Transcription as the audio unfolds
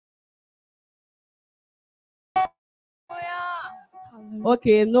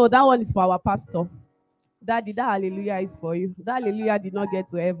Okay, no, that one is for our pastor. Daddy, that hallelujah is for you. That hallelujah did not get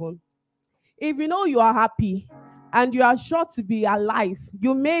to heaven. If you know you are happy and you are sure to be alive,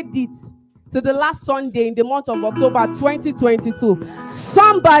 you made it to the last Sunday in the month of October 2022.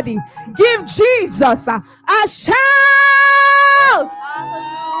 Somebody give Jesus a shout.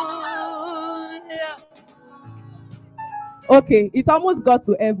 Okay, it almost got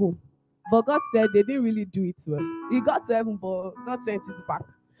to heaven, but God said they didn't really do it well. It got to heaven, but God sent it back.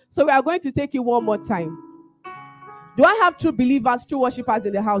 So we are going to take it one more time. Do I have true believers, true worshipers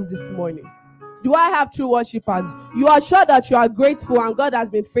in the house this morning? Do I have true worshipers? You are sure that you are grateful and God has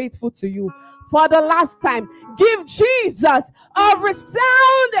been faithful to you. For the last time, give Jesus a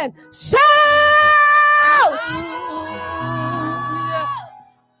resounding shout!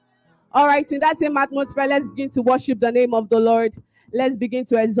 All right, in that same atmosphere, let's begin to worship the name of the Lord. Let's begin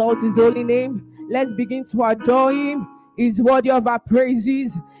to exalt his holy name. Let's begin to adore him. He's worthy of our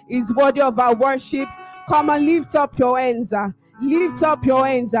praises. He's worthy of our worship. Come and lift up your hands. Lift up your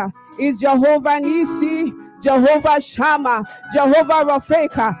hands. Is Jehovah Nisi, Jehovah Shammah, Jehovah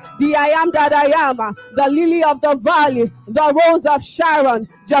Rafeka, the I am that I am, the lily of the valley, the rose of Sharon,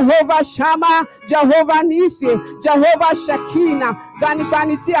 Jehovah Shammah, Jehovah Nisi, Jehovah Shekinah,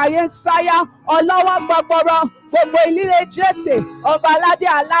 Vanity Ayensaya, Olawa Babara, Boboilile Jesse, Obalade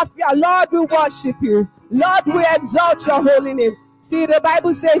Alafia. Lord, we worship you. Lord, we exalt your holy name. See, the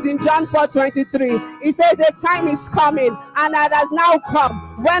Bible says in John 4:23, it says the time is coming and it has now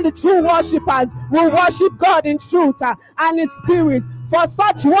come when the true worshipers will worship God in truth and in spirit. For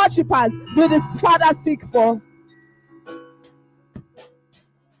such worshipers do the Father seek for.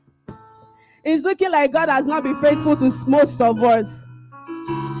 It's looking like God has not been faithful to most of us.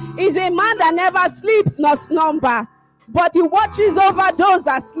 He's a man that never sleeps nor slumber, but he watches over those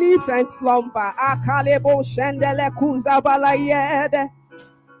that sleep and slumber. Akalebo shendele kuzabalayede.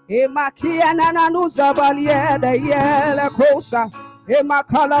 Emakia nanu zabalayede yele kosa.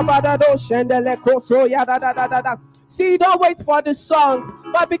 Emakalabadado shendele koso yada da da da da. See, don't wait for the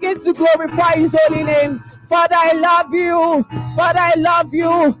song, but begin to glorify his holy name. Father, I love you. Father, I love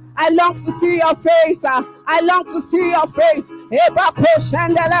you. I long to see your face. I long to see your face. Ebako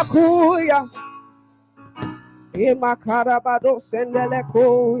shendele kuya. Imakarabado sendele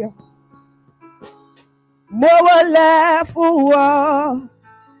koya. Mowole fuwa.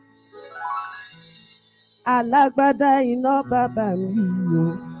 Alagbada ina baba mi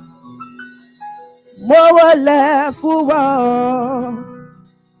o. Mowole fuwa.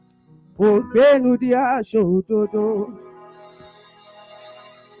 Ogbenu di aṣọ òdodo.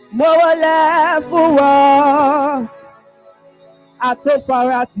 Mowole fuwa.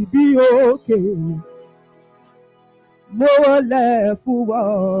 Atofara ti bi òkè. Mo wọlé fún wa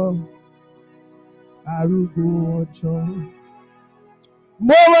arúgbó ọjọ́.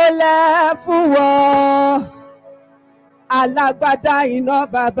 Mo wọlé fún wa alágbádá iná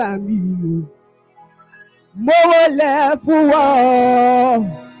bàbá mi o. Mo wọlé fún wa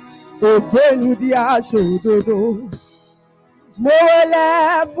ògbénu di aṣọ òdodo. Mo wọlé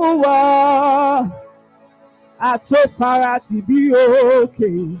fún wa àtòfara ti bí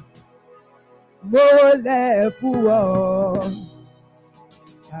òkè. Mo wọlé fún wa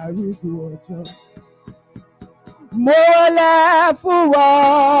arúgbó ọjọ́. Mo wọlé fún wa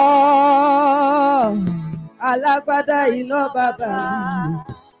alágbádá iná bàbá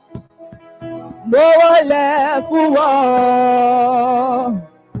mi. Mo wọlé fún wa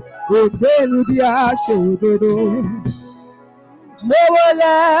ògbénu bí aṣọ òdodo. Mo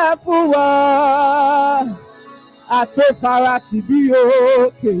wọlé fún wa àtòfara ti bí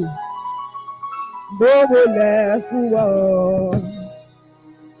òkè. Mo wọlé fún wa.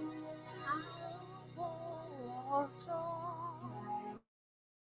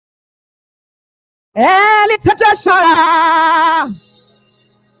 Ẹni tẹ́jọ́ ṣọ́ra,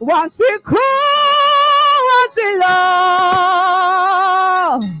 wọ́n ti kú, wọ́n ti lọ.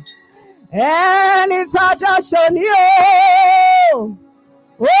 Ẹni tẹ́jọ́ ṣe ní o,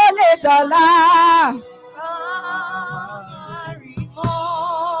 ó lè dọ̀la.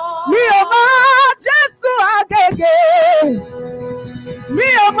 Mi ò mọ Jésù Agége, mi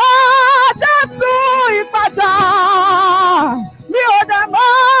ò mọ Jésù Ìpàjà, mi ò dẹ̀ mọ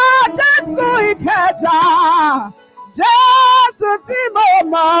Jésù Ìkẹjà, Jésù tí mo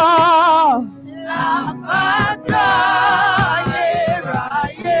mọ̀. Àpáta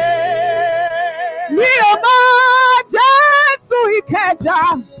ayérayé. Mi ò mọ Jésù Ìkẹjà,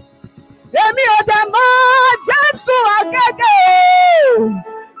 èmi ò dẹ̀ mọ Jésù Agége.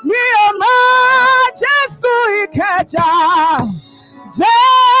 Mi ò mọ Jésù Ìkẹjà,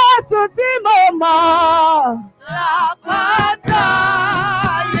 Jésù tí mo mọ̀. Àpáta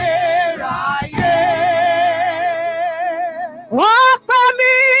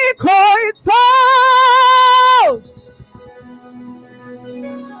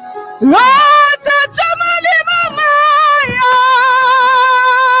Lord, Jamali Mamaya,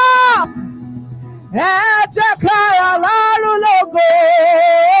 Ejekaya Laru Logo,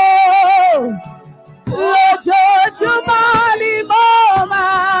 Lord, Jamali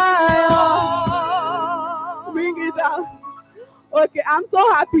Mamaya. Bring it down. Okay, I'm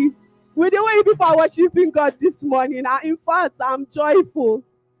so happy with the way people are worshiping God this morning. In fact, I'm joyful.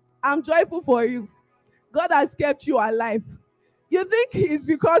 I'm joyful for you. God has kept you alive. You think it's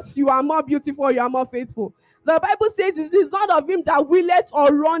because you are more beautiful, you are more faithful. The Bible says it is not of him that willeth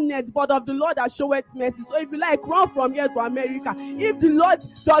or runneth, but of the Lord that showeth mercy. So if you like, run from here to America. If the Lord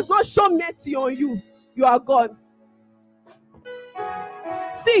does not show mercy on you, you are gone.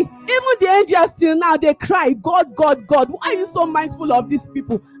 See, even the angels till now, they cry, God, God, God. Why are you so mindful of these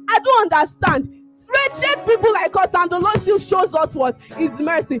people? I don't understand. Wretched people like us, and the Lord still shows us what is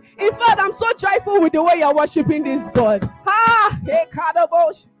mercy. In fact, I'm so joyful with the way you're worshiping this God. Hey,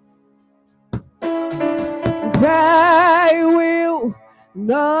 Kadabosh. I will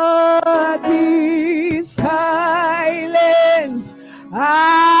not be silent.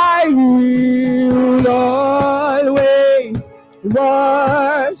 I will always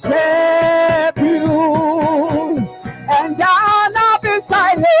worship you, and I'll not be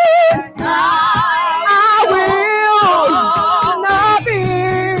silent. I will not be.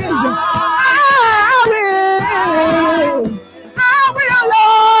 I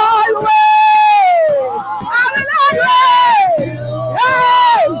will always.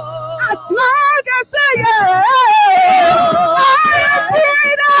 Hey, as long as I am,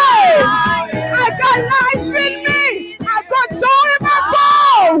 I got life in me. I got joy in my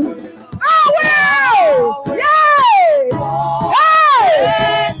bones. I will. Yay!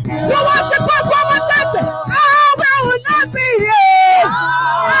 Hey! So worship us one more time. I will not be here. I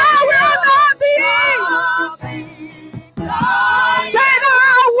will not be here. Say that I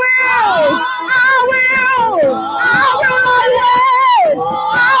will.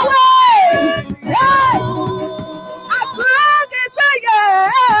 Hey! As long as I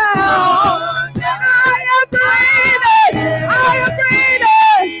am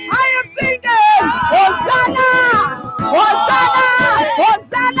breathing. I am singing. Hosanna!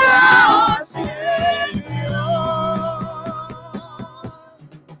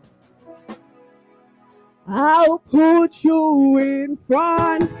 I'll put you in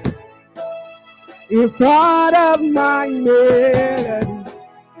front of my melody.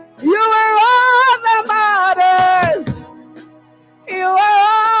 You are all that matters. You are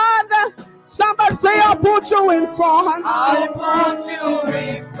all the. Somebody say, I'll put you in front. I'll put you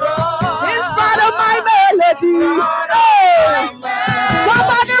in front of my melody. Hey.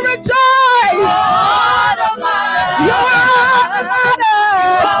 Somebody rejoice. You are all that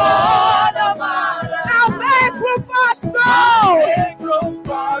matters. I'll make room for two.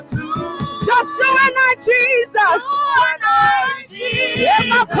 Just you and I, Jesus.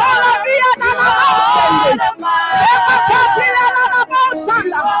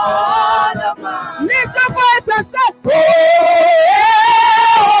 Lift your voice and say, oh,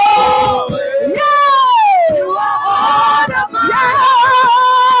 yeah. You are all the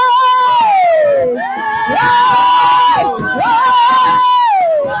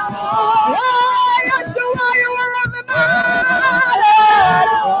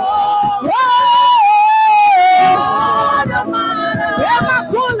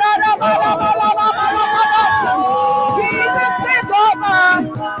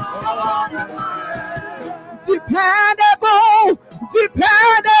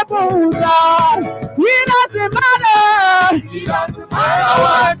dependable God. It doesn't matter. It doesn't matter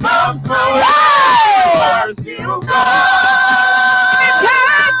what comes my way. You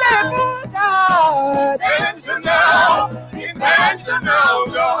Dependable God. Intentional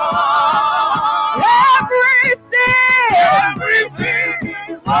God. Everything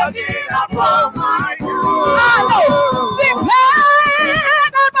is working upon my good.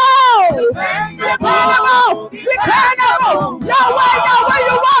 Dependable. Yahweh,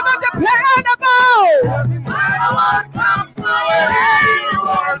 you are the dependable. Doesn't matter what comes my way, you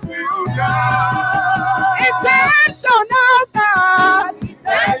are still God. Intentional God.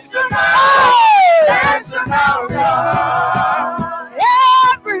 Intentional God.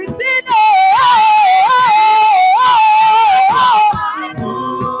 Everything.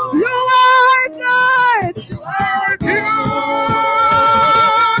 You are good. You are good.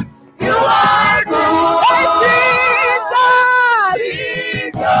 You are good. Hey, Jesus.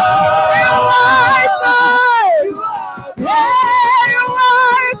 You are good. Yeah, you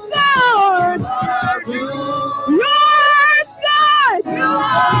are good. You are good. You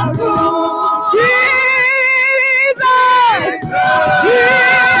are good. Jesus.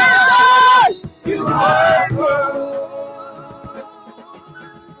 Jesus.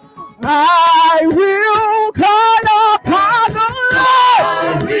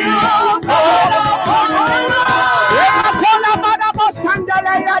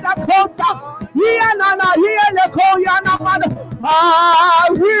 I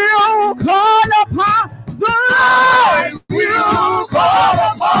will call upon the Lord. I will call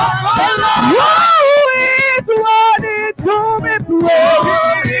upon the Lord. Who is worthy to be praised?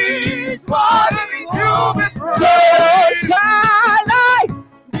 Who is worthy to be So praised? shall I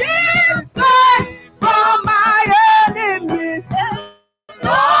be saved from my enemies.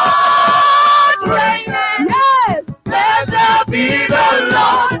 Lord reigneth. Yes. Blessed be the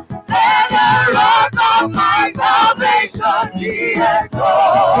Lord, and the rock of my salvation be exalted.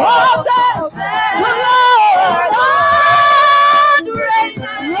 The Lord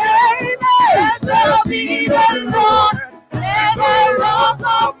reigneth. Blessed be the Lord, and the rock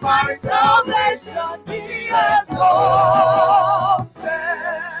of my salvation be exalted.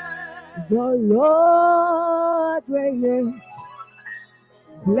 The Lord reigneth.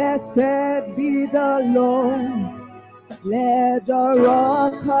 Blessed be the Lord. Let the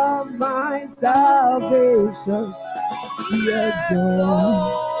rock of my salvation be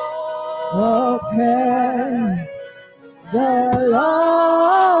exalted. The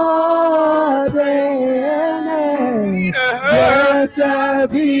Lord reigneth.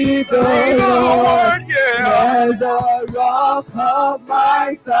 Blessed be the Lord. Let the rock of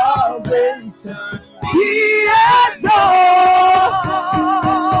my salvation be exalted.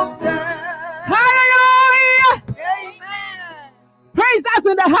 Hallelujah. Amen. Praise us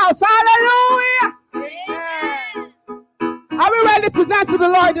in the house. Hallelujah. Amen. Are we ready to dance to the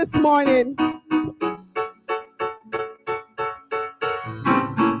Lord this morning?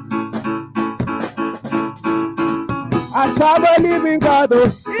 I shall believe in God, oh,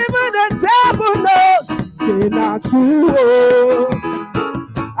 even the devil knows. Say not true, oh.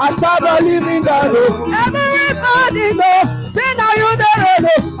 I shall believe in God, oh. Everybody know. Say now you don't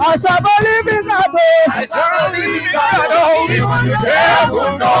know. I shall believe in God, oh. I shall believe in God, oh, even the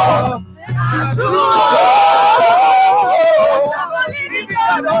devil knows. I shall believe in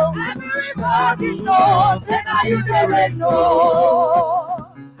God, oh, everybody knows, and now you don't know.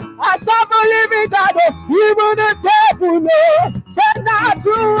 I shall believe in God, oh, even the devil knows. Say not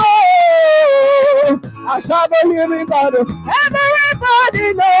true, oh. I shall believe in God, oh.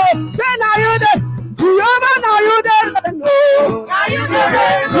 Everybody knows. Say now you don't. Jehovah, now you don't know. Now you don't know.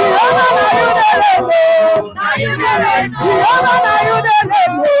 Jehovah, now you don't know. Now you don't know. Jehovah, now you don't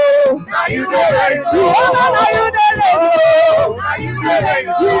know. Now you don't know. Jehovah, now you don't know. Now you don't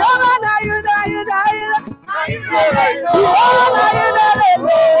know. Jehovah, now you don't know. Now you don't Jehovah, know. now you don't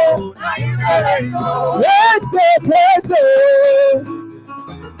know. Now you don't know. Eze, eze,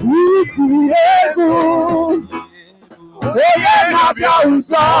 iti ego, onye na-abịa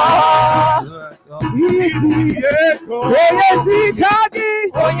ụzọ, iti ego, onye dịka gị,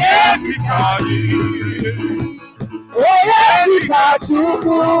 Onye dịka gị, onye dịka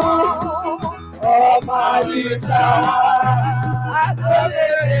Chukwu, ọmalịcha.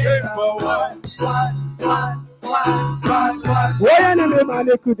 Onye na-eme ma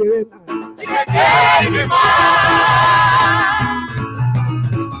na-ekudere na.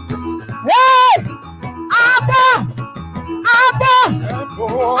 Hey! Abba! Abba!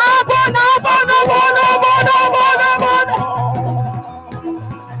 Abba! No!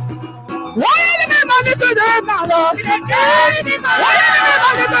 Why are you making money to the now, Lord? Why are you making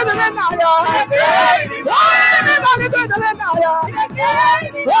money to the now, Lord? Why are you making money to the now, Lord? Why are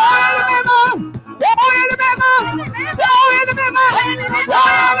you making money?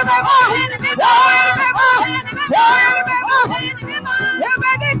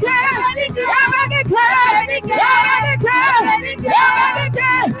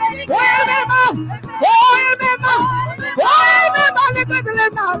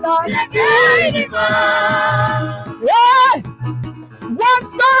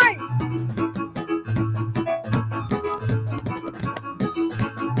 One sign.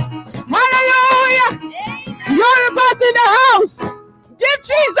 Hallelujah. You're about in the house. Give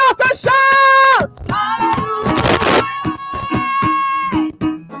Jesus a shout.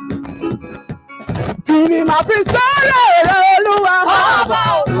 Give him a free soul.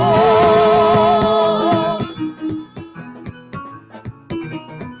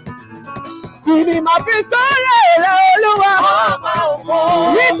 Give him a free soul.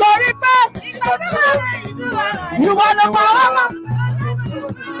 Nítorí pé ìwọ ló pa wá mọ́.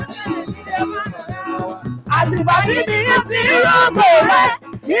 Àtìgbà tí mi ti rògbò rẹ̀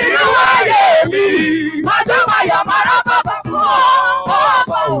nínú ayé mi. Májọ́ máa yọ̀ mára bàbá fún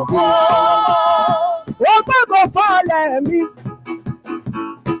ọ̀pọ̀ ògo. Ó gbọ́dọ̀ fọ́lẹ̀ mi.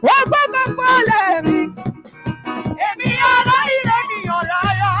 Ó gbọ́dọ̀ fọ́lẹ̀ mi. Èmi aláìlẹ̀ ènìyàn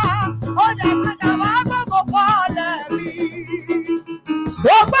rárá, ó dẹ̀ padà wá gbogbo fọ́lẹ̀ mi.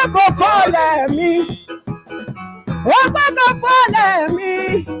 ó pẹ́ kó fọ́lẹ̀ mi, ó pẹ́ kó fọ́lẹ̀ mi.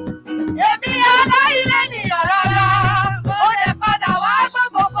 Èmi aláìlẹ̀ nìyàn rárá, ó lè padà wá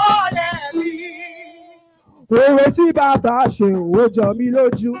gbogbo fọ́lẹ̀ mi. Òwe tí bàbá ṣe ò jọ mí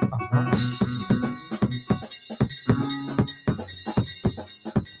lójú.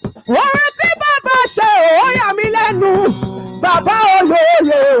 Òwe tí bàbá ṣe ò yà mí lẹ́nu. Bàbá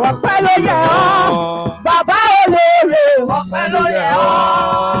olóore ọpẹ́ ló yẹ ọ́. Bàbá olóore Ọpẹ́ ló yẹ ọ́.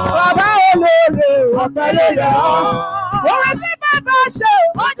 bàbá olóore ọpẹ́ ló yẹ ọ́. Òwe tí bàbá ṣe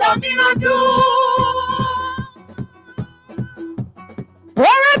Ó jọ mí lójú.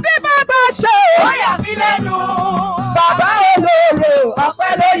 òwe tí bàbá ṣe Ó yà mí lẹ́nu. bàbá olóore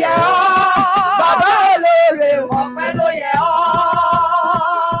ọpẹ́ ló yẹ ọ́. Bàbá olóore Ọpẹ́ ló yẹ ọ́.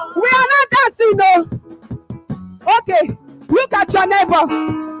 we are not dancing no. Okay, look at your neighbor.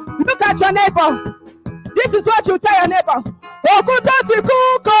 Look at your neighbor. This is what you tell your neighbor. Òkúta ti kú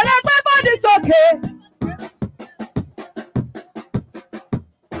kò lè gbé bọ́dì sókè.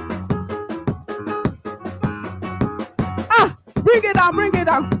 Bring it down, bring it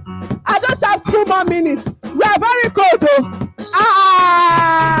down. I just have 2 more minutes. We are very cold though.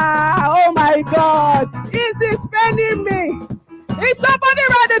 Oh my God. Is this paining me? Is somebody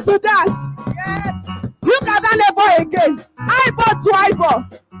ready to dance? Yes. Look at that neighbor again. Eyeball to eyeball.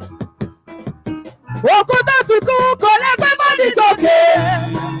 Òkúta ti kú kò lè gbé bọ́dì sókè.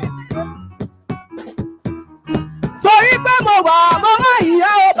 Torí pé mo wà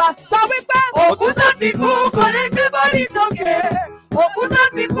ìyá ọba sọ wípé Òkúta ti kú kò lè gbé bọ́dì sókè. Òkúta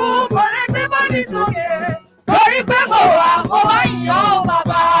ti kú kò lè gbé bọ́dì sókè. Torí pé mo wà ìyàn ó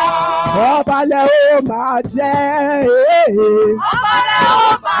bàbá. ọba lẹ ó máa jẹ́. Ọba lẹ ó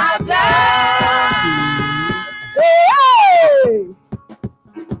máa jẹ́.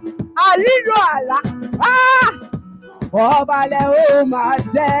 Àríro àlá. Ọba lẹ ó máa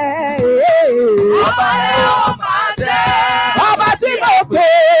jẹ́. Ọba lẹ ó máa jẹ́. Ọba tí mo pè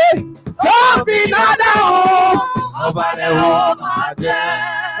tó fi iná dáhùn. Ọba lẹ ó máa jẹ́.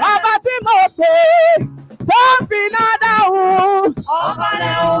 Ọba tí mo pè tó fi iná dáhùn. Ọba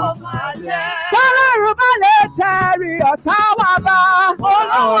lẹ ó máa jẹ́. Tọ́lọ́run bá lè tẹ̀rí ọ̀tá wa bá.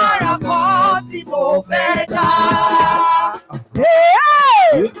 Olówó ara kan tí mo fẹ́ dá.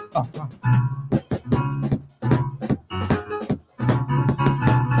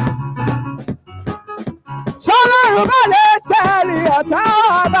 Tọ́lọ́run bá lè tẹ̀rí ọ̀tá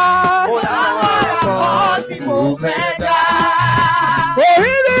wa bá. Olówó ara kan tí mo fẹ́ dá.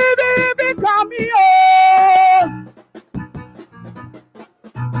 Orí bíbí kan mi o.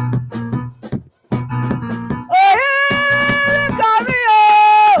 Orí kan mi o.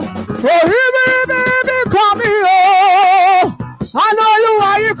 Orí bíbí kan mi o. Àná Olúwa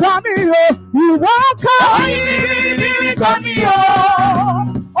yìí kan mi o. Ìwọ kan. Oyin bìrìbìrì kan mi o.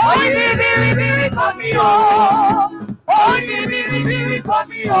 Oyin bìrìbìrì kan mi o. Oyin bìrìbìrì kan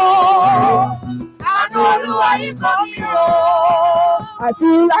mi o. Àánú Olúwa yìí kan mi o. I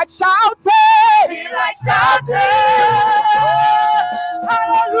feel like shouting. Feel like shouting.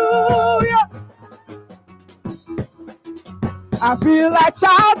 Hallelujah. I feel like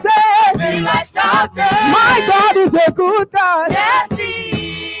shouting. Feel like shouting. My God is a good God. Yes, He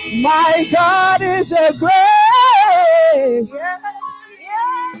is. My God is a great.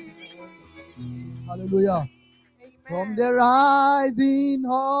 Hallelujah. From the rising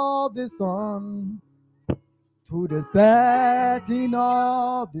of the sun to the setting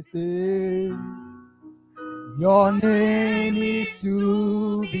of the same, your name is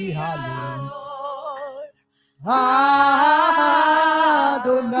to be hallowed.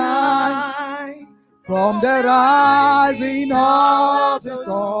 Adonai. From the rising of the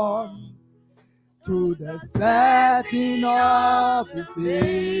sun to the setting of the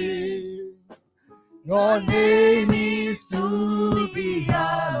same, your name is to be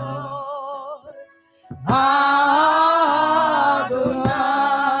hallowed.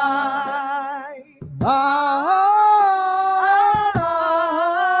 Adonai.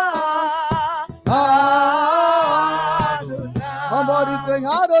 Adonai. Somebody sing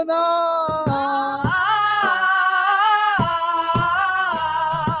Adonai.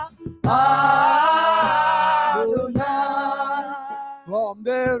 Adonai. From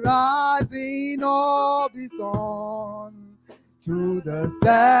the rising of the sun to the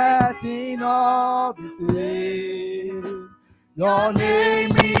setting of the same, your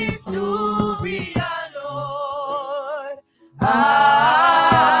name is to be Lord. Adonai.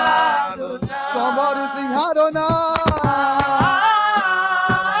 Somebody sing Adonai.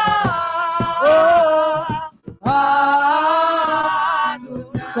 Oh, Adonai.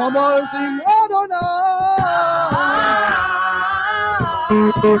 Somebody sing Adonai.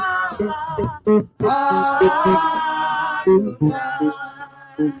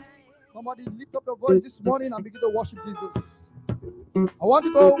 Somebody lift up your voice this morning and begin to worship Jesus. I want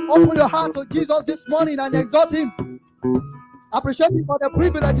you to open your heart to Jesus this morning and exalt him. Appreciate him for the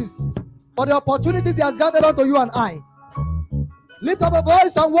privileges, for the opportunities he has gathered unto you and I. Lift up a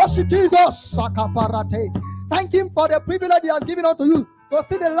voice and worship Jesus. Thank him for the privilege he has given unto you to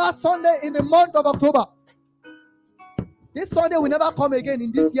see the last Sunday in the month of October. This Sunday will never come again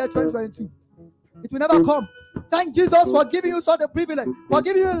in this year 2022. It will never come. Thank Jesus for giving you such a privilege, for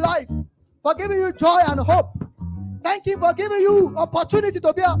giving you life, for giving you joy and hope. Thank him for giving you opportunity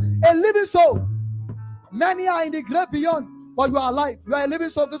to be a living soul. Many are in the grave beyond, but you are alive. You are a living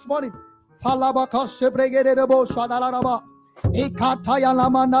soul this morning. Thank God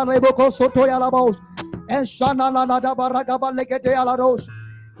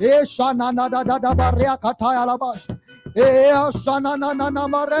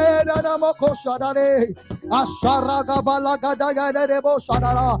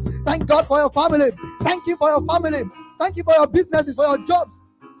for your family. Thank you for your family. Thank you for your businesses, for your jobs.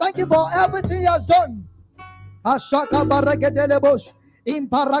 Thank you for everything he has done.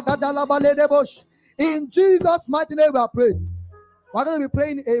 In Jesus' mighty name we are praying. We're going to be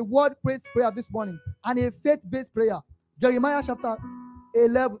praying a word praise prayer this morning and a faith-based prayer. Jeremiah chapter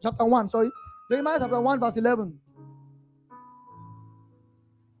 1, Jeremiah chapter 1 verse 11.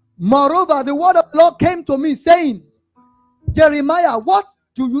 Moreover, the word of the Lord came to me saying, Jeremiah, what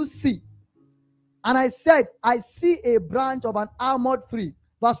do you see? And I said, I see a branch of an almond tree.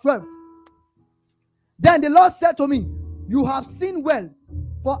 Verse 12. Then the Lord said to me, you have seen well,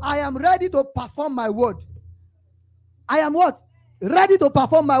 for I am ready to perform my word. I am what? Ready to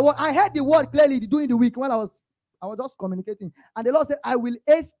perform my word. I heard the word clearly during the week when I was just communicating. And the Lord said, I will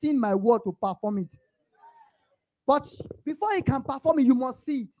hasten my word to perform it. But before you can perform it, you must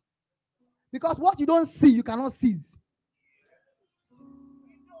see it. Because what you don't see, you cannot seize.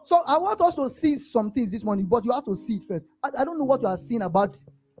 So I want us to see some things this morning, but you have to see it first. I don't know what you are seeing about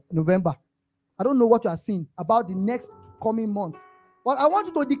November. I don't know what you are seeing about the next coming month. But I want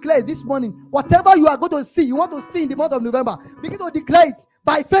you to declare this morning, whatever you are going to see, you want to see in the month of November, begin to declare it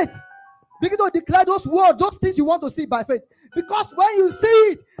by faith. Begin to declare those words, those things you want to see by faith. Because when you see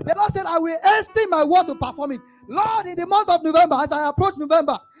it, the Lord said, I will hasten my word to perform it. Lord, in the month of November, as I approach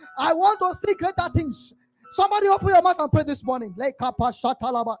November, I want to see greater things. Somebody open your mouth and pray this morning.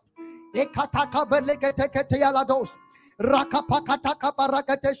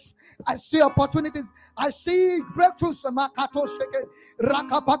 I see opportunities. I see breakthroughs.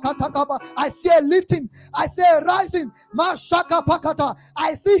 I see a lifting. I see a rising.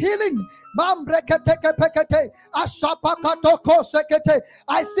 I see healing. I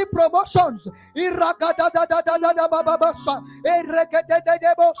see promotions.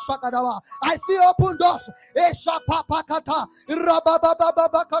 I see open doors.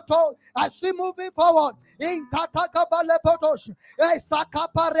 I see moving forward. In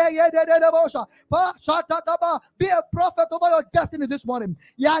be a prophet over your destiny this morning.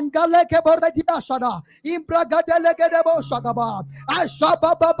 Lord,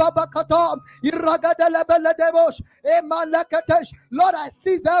 I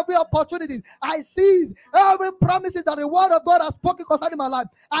seize every opportunity. I seize every promises that the word of God has spoken concerning my life.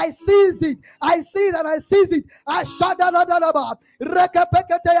 I seize it. I seize and I seize it. I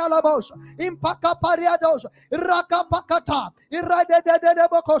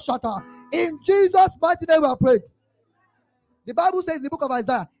in Jesus' mighty name we are praying. The Bible says in the book of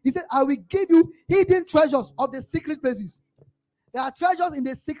Isaiah, he said, I will give you hidden treasures of the secret places. There are treasures in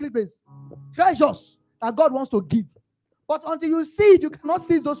the secret place. Treasures that God wants to give. But until you see it, you cannot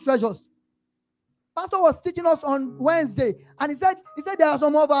seize those treasures. Pastor was teaching us on Wednesday, and he said there are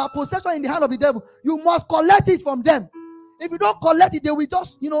some of our possession in the hand of the devil. You must collect it from them. If you don't collect it, they will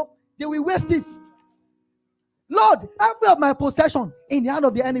just, they will waste it. Lord, every of my possession in the hand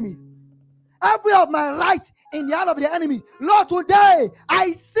of the enemy. Every of my right in the hand of the enemy. Lord, today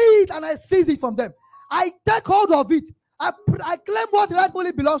I see it and I seize it from them. I take hold of it. I claim what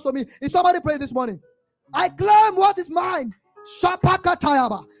rightfully belongs to me. Is somebody praying this morning? I claim what is mine.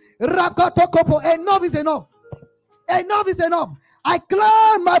 Shapakatayaba. Rakatokopo. Enough is enough. Enough is enough. I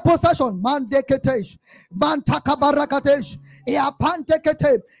claim my possession. Mandeketesh. Mantakabarakatesh.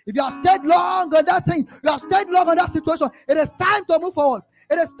 If you have stayed long on that thing, you have stayed long on that situation, it is time to move forward.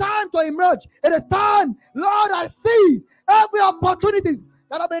 It is time to emerge. It is time. Lord, I seize every opportunity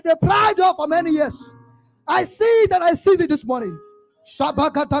that I've been deprived of for many years. I see it and I seize it this morning.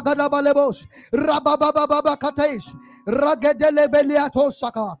 Shabakatagadabalebosh. Rababababakatesh.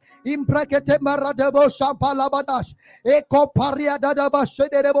 Ragedelebeliatosaka. Imprekete maradebo shampalabadash. Eko paria dadaba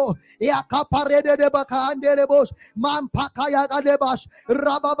shederebo. Eakapare de bakanderebo. Mampakaya gadebash.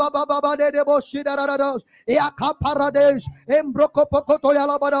 Rabababa dedebo shidarados. Eakaparadesh. Embroko pokoto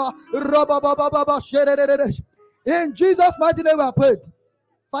yalabada. Rabababa shederedes. In Jesus' mighty name, I pray.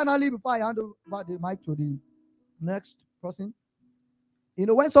 Finally, before I hand over the mic to the next person, you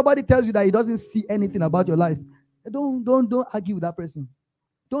know, when somebody tells you that he doesn't see anything about your life, don't argue with that person.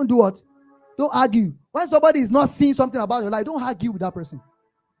 Don't do what? Don't argue. When somebody is not seeing something about your life, don't argue with that person.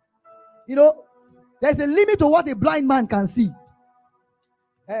 You know, there's a limit to what a blind man can see.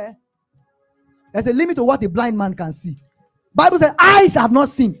 There's a limit to what a blind man can see. Bible says, eyes have not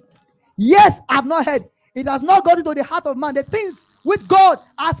seen, ears have not heard. It has not got into the heart of man the things which God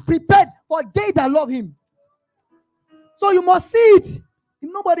has prepared for they that love him. So you must see it. If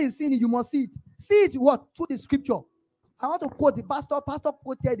nobody is seeing it, you must see it. See it what? Through the scripture. I want to quote the pastor. Pastor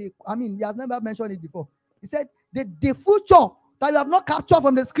quoted it. I mean, he has never mentioned it before. He said, the future that you have not captured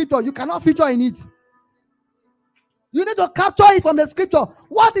from the scripture, you cannot feature in it. You need to capture it from the scripture.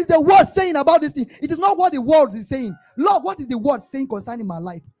 What is the word saying about this thing? It is not what the word is saying. Lord, what is the word saying concerning my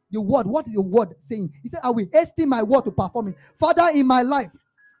life? The word, what is the word saying? He said, I will hasten my word to perform it. Father, in my life,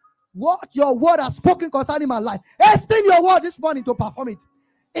 what your word has spoken concerning my life, hasten your word this morning to perform it.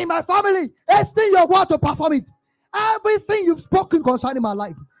 In my family, hasten your word to perform it. Everything you've spoken concerning my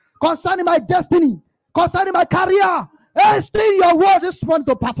life, concerning my destiny, concerning my career, hasten your word this morning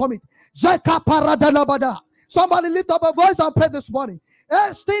to perform it. Somebody lift up a voice and pray this morning.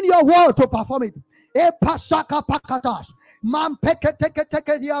 Hasten your word to perform it. Epashaka pakatash. Man peke teke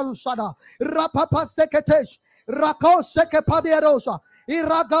teke diarushada. Rapapa seketesh. Rako seke padiarosha.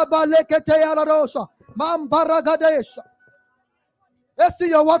 Iragaba lekete yalarosha. Man baragadesh. Hasten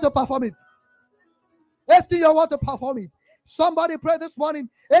your word to perform it. Hasten your word to perform it. Somebody pray this morning.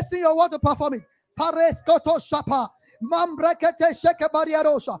 Hasten your word to perform it. Pares koto shapa. Man brekete sheke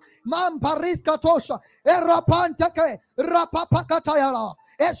bariarosha. Man paris katosha. Erapanteke. Rapapakatayara.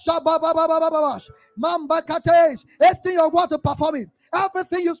 Eshababababababash. Man bakatesh. Hasten your word to perform it.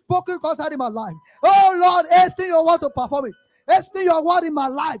 Everything you've spoken concerning my life. Oh Lord, hasten your word to perform it. Hasten your word in my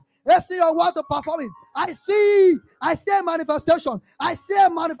life. Hasten your word to perform it. I see a manifestation. I see a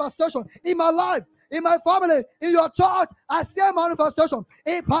manifestation in my life, in my family, in your church. I see a manifestation.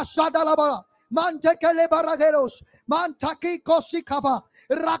 In Pashadalabara. Man tekele barageros. Man taki kosikaba.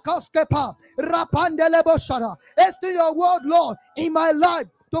 Rakoskepa. Rapandeleboshara. Hasten your word, Lord, in my life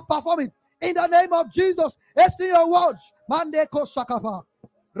to perform it. In the name of Jesus, hasten your words. Mande kosakapa.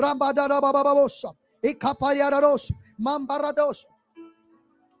 Rambadara bababosha. Ikapayarados. Mambarados.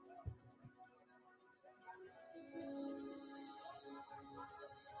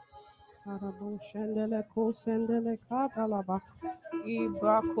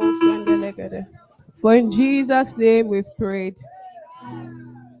 For in Jesus' name we've prayed.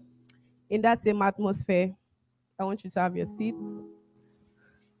 In that same atmosphere, I want you to have your seat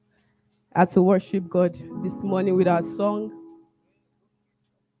and to worship God this morning with our song.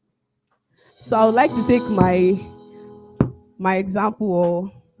 So I would like to take my example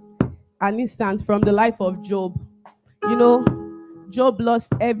or an instance from the life of Job. You know, Job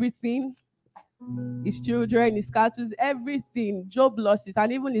lost everything. His children, his cattle, everything. Job lost it.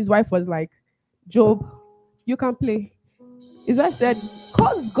 And even his wife was like, Job, you can play. His wife said,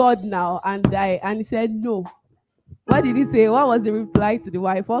 curse God now and die. And he said, no. What did he say? What was the reply to the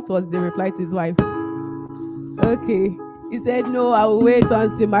wife? What was the reply to his wife? Okay. He said, no, I will wait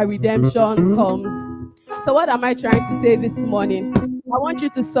until my redemption comes. So what am I trying to say this morning? I want you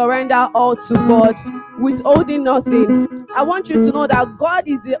to surrender all to God, withholding nothing. I want you to know that God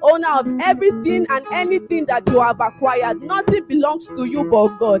is the owner of everything and anything that you have acquired. Nothing belongs to you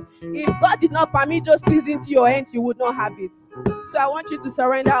but God. If God did not permit those things into your hands, you would not have it. So I want you to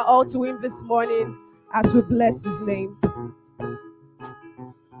surrender all to Him this morning as we bless His name.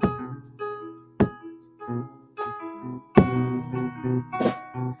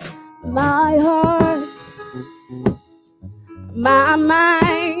 My heart, my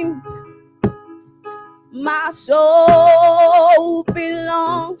mind, my soul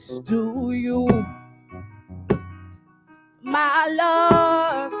belongs to you. My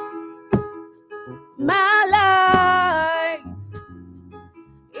love, my life,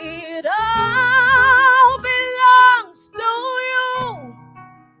 it all belongs to you.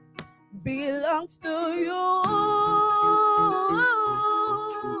 Belongs to you.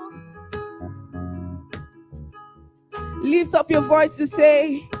 Lift up your voice to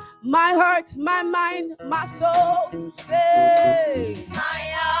say, my heart, my mind, my soul. Say, My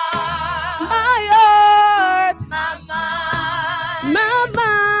heart, my heart, my mind, my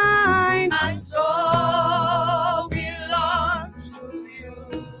mind.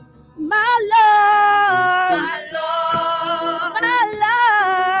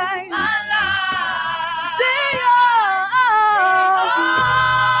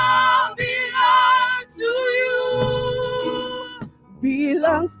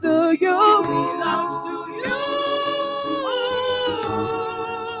 belongs to you. belongs to you.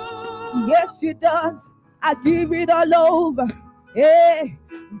 Yes, it does. I give it all over. Hey,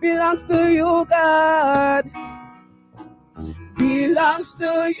 belongs to you, God. Belongs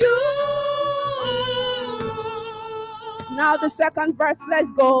to you. Now the second verse,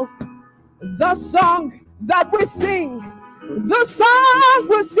 let's go. The song that we sing, the song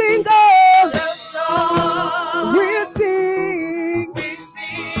we sing, oh, The song we sing, we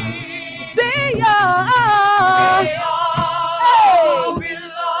sing, sing, they all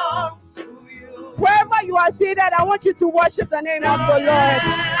belongs to you. Wherever you are seated, I want you to worship the name of the Lord.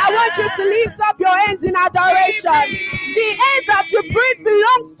 I want you to lift up your hands in adoration. The air that you breathe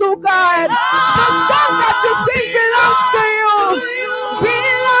belongs to God. The song that you sing belongs to you.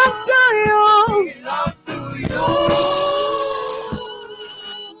 Belongs to you. Belongs to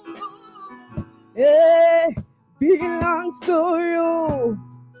you. Yeah, belongs to you.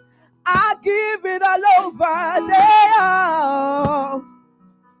 I give it all over there.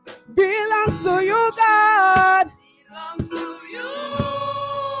 Belongs to you, God. Belongs to you.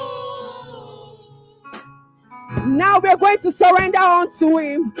 Now we're going to surrender unto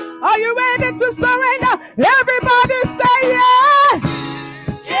Him. Are you ready to surrender? Everybody say yeah.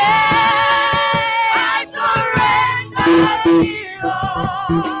 Yeah, I surrender it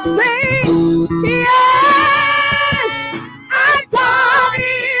all. Say yes. I turn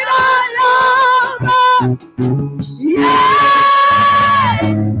it all over. Yes.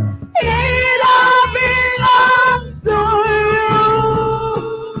 It all belongs to you.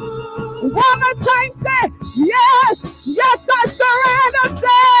 One more time, say yes. Yes, I surrender.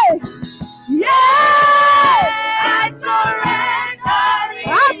 Say yes. I surrender it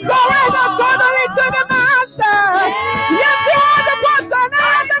I surrender totally to the Master. Yes, you are the person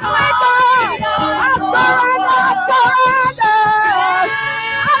and the maker. I surrender, I surrender.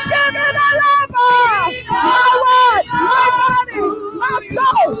 I give it all over. My word, my body, my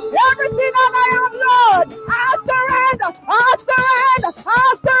soul, everything that I am, Lord. I surrender, I surrender,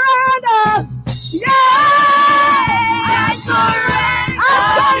 I surrender. Yeah, I surrender. I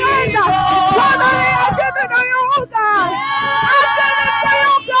surrender. Totally, I give it to you, God. I give it to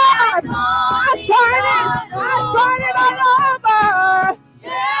you, God. I turn it all over.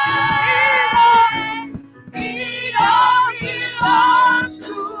 It all belongs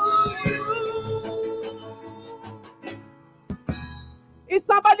to you. Is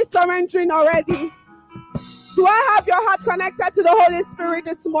somebody surrendering already? Do I have your heart connected to the Holy Spirit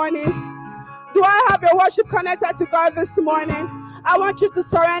this morning? Do I have your worship connected to God this morning? I want you to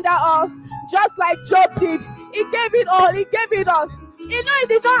surrender all, just like Job did. He gave it all. He gave it all. You know, he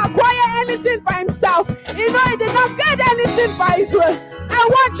did not acquire anything by himself. You know, he did not get anything by his will. I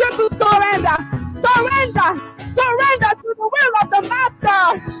want you to surrender. Surrender. Surrender to the will of the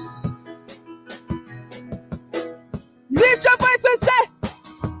Master. Lift your voice and say,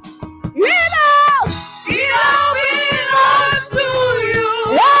 it all belongs to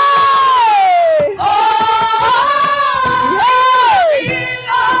you. Hey! Hey!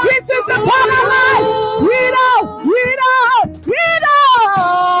 This is the part of life. It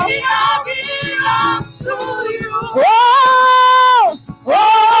all belongs to you. Oh!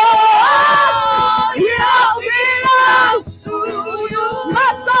 It all belongs to you.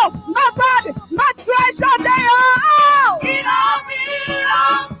 my soul, my body, my treasure, they all. It all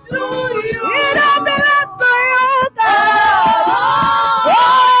belongs to you. It all belongs to you, God.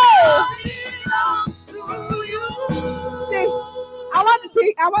 Oh! Belongs to you. See,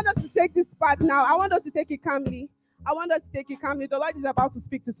 I want us to take this part now. I want us to take it calmly. The Lord is about to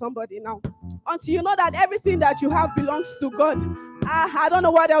speak to somebody now. Until you know that everything that you have belongs to God. I don't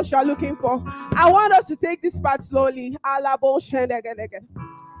know what else you're looking for. I want us to take this part slowly.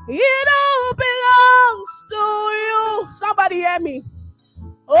 It all belongs to you. Somebody hear me.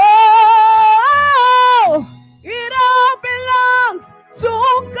 Oh, it all belongs to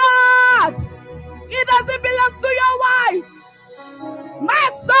God. It doesn't belong to your wife. My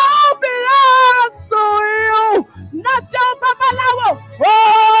soul belongs to you, not your babalawo.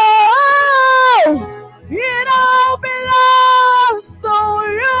 Oh, it all belongs to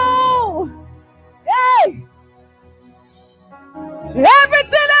you. Hey,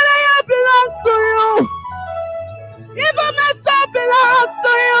 everything that I have belongs to you. Even my soul belongs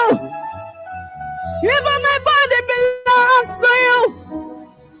to you. Even my body belongs to you.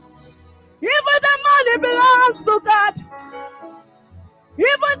 Even the money belongs to God.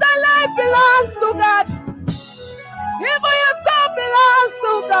 Even the life belongs to God. Even your soul belongs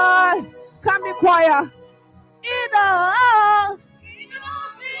to God. Come be quiet. It all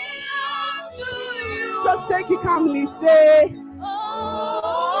belongs to you. just take it calmly. Say,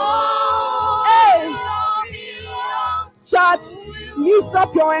 Oh, church, lift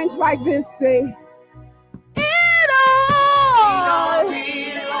up your hands like this. Say, it all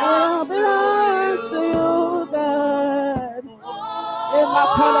belongs to you, God.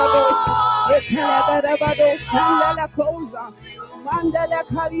 Mandele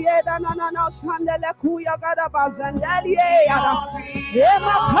kalieda na na na shandele kuya gada bazandelie yada.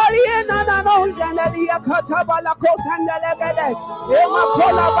 Ema kaliena na na shandelia katabala ko shandele gede. Ema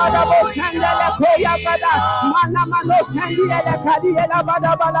kola bada bo shandele koya gada. Mana mano shandele kaliela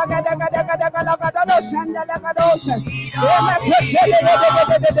bada bala gada gada gada gada gada no shandele gada ose. Ema kechele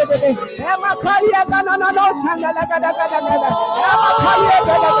de. Ema kalieda na na no shandele gada gada gada. Ema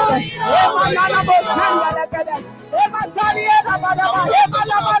kalieda gada. Ema na na bo shandele gada. Ema kalieda bada. Can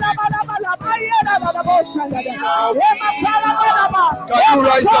you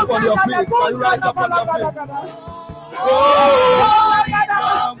rise up on your feet? Can you rise up on your feet?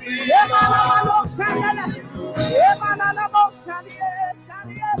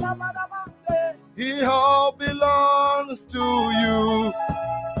 He all belongs to you.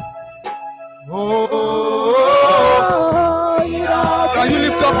 Oh, can you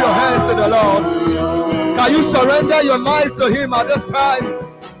lift up your hands to the Lord? Can you surrender your life to Him at this time?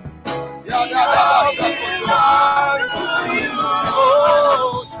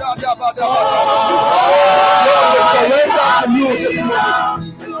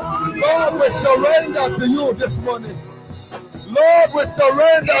 Lord, we surrender to you this morning. Lord, we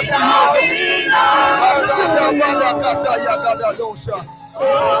surrender to you.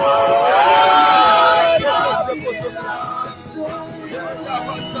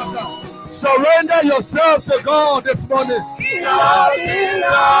 Surrender yourself to God this morning.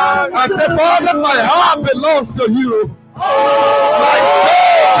 I say, Father, my heart belongs to you. My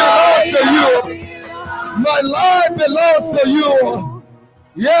soul belongs to you. My life belongs to you.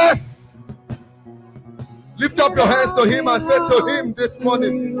 Yes. Lift up your hands to Him and say to Him this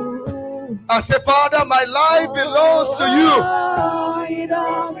morning. I say, Father, my life belongs to you.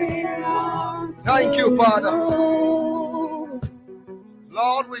 Thank you, Father.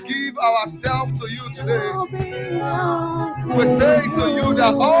 Lord, we give ourselves to you today. We say to you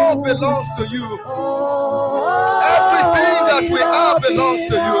that all belongs to you. Everything that we are belongs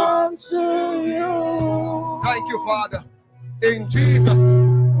to you. Thank you, Father. In Jesus'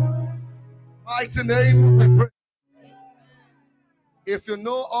 mighty name we pray. If you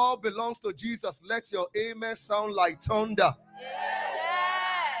know all belongs to Jesus, let your amen sound like thunder.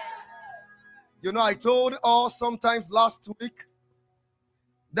 You know, I told all sometimes last week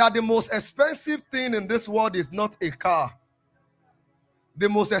that the most expensive thing in this world is not a car. The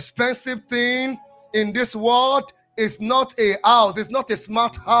most expensive thing in this world is not a house. It's not a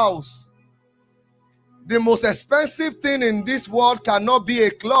smart house. The most expensive thing in this world cannot be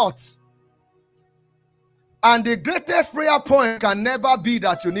a cloth. And the greatest prayer point can never be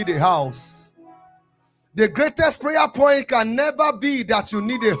that you need a house. The greatest prayer point can never be that you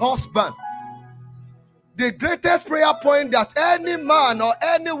need a husband. The greatest prayer point that any man or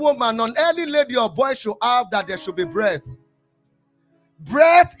any woman or any lady or boy should have, that there should be breath.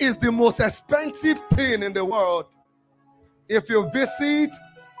 Breath is the most expensive thing in the world. If you visit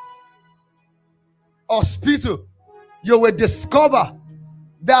hospital, you will discover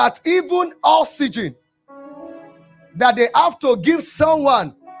that even oxygen that they have to give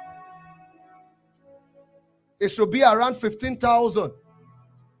someone, it should be around 15,000.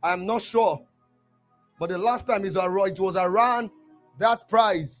 I'm not sure. But the last time it was around that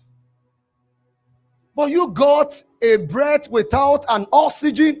price. But you got a breath without an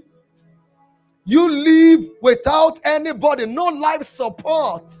oxygen. You live without anybody, no life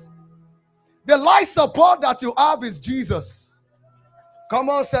support. The life support that you have is Jesus. Come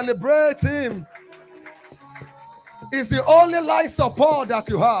on, celebrate Him. It's the only life support that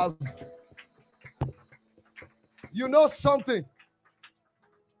you have. You know something?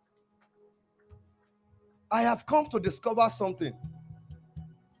 I have come to discover something.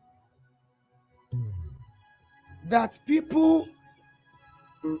 That people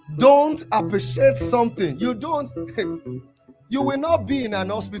don't appreciate something. You will not be in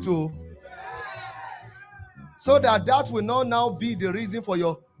an hospital. So that will not now be the reason for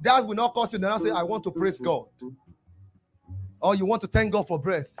that will not cause you to now say, I want to praise God. Or you want to thank God for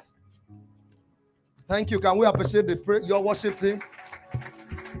breath. Thank you. Can we appreciate your worship team?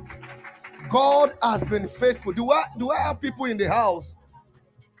 God has been faithful. Do I have people in the house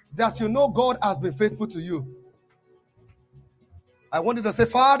that you know God has been faithful to you? I wanted to say,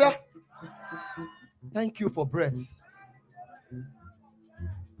 Father, thank you for breath.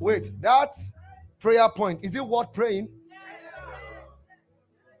 Wait, that prayer point, is it worth praying?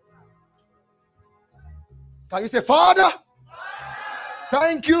 Can you say, Father,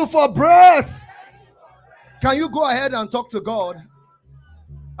 Thank you for breath. Can you go ahead and talk to God?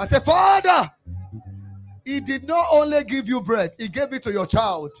 I say, Father, He did not only give you breath, He gave it to your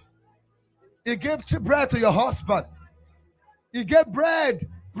child. He gave breath to your husband. He gave breath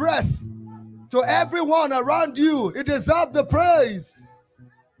to everyone around you. He deserves the praise.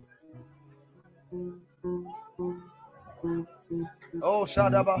 Oh,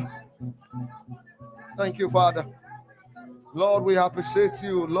 Shadaba. Thank you, Father. Lord, we appreciate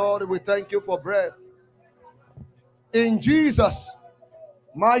you. Lord, we thank you for breath. In Jesus'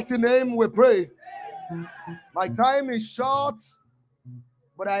 mighty name we pray. My time is short,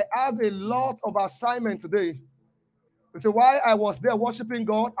 but I have a lot of assignment today. You see, while I was there worshiping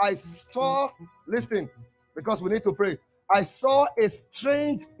God, I saw, listen, because we need to pray. I saw a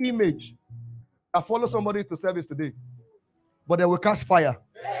strange image that follows somebody to service today, but they will catch fire.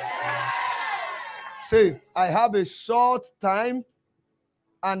 Say, I have a short time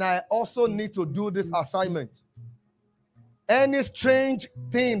and I also need to do this assignment. Any strange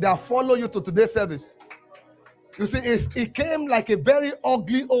thing that follow you to today's service, you see, if it came like a very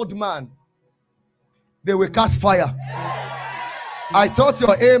ugly old man, they will catch fire. I thought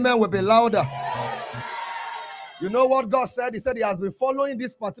your amen would be louder. You know what God said? He said He has been following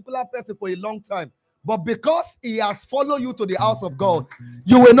this particular person for a long time. But because He has followed you to the house of God,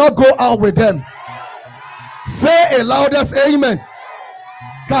 you will not go out with them. Say a loudest amen.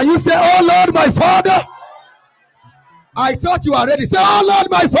 Can you say, oh Lord, my Father? I thought you are ready. Say, oh Lord,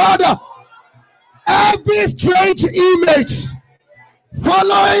 my Father. Every strange image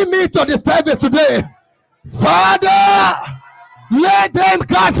following me to the service today, Father, let them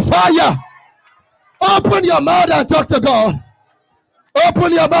catch fire. Open your mouth and talk to God.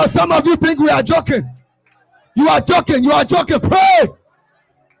 Open your mouth. Some of you think we are joking. You are joking. You are joking. Pray.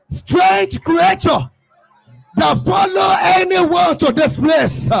 Strange creature that follow anyone to this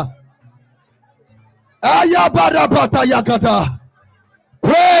place.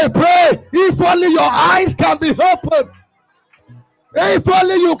 Pray, pray. If only your eyes can be opened. If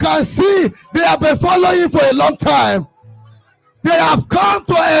only you can see, they have been following you for a long time. They have come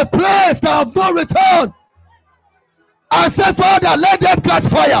to a place that have no return. I say, Father, let them catch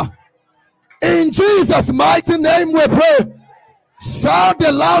fire. In Jesus' mighty name we pray. Shout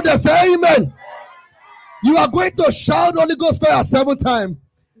the loudest amen. You are going to shout Holy Ghost fire 7 times.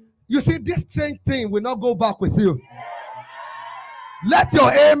 You see, this strange thing will not go back with you. Let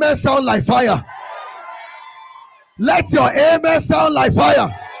your amen sound like fire. Let your amen sound like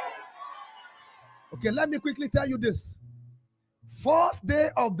fire. Okay, let me quickly tell you this. First day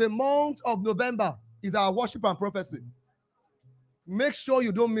of the month of November is our worship and prophecy. Make sure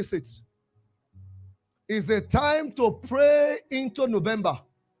you don't miss it. It's a time to pray into November.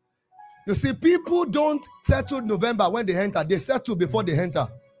 You see, people don't settle November when they enter. They settle before they enter.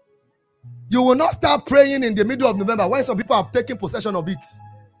 You will not start praying in the middle of November when some people have taken possession of it.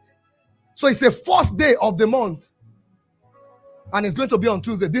 So it's the first day of the month. And it's going to be on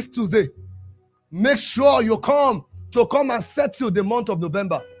Tuesday, this Tuesday. Make sure you come and settle the month of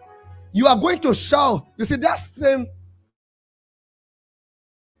November. You are going to shout. You see, that same,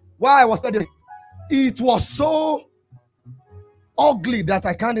 while I was studying, it was so ugly that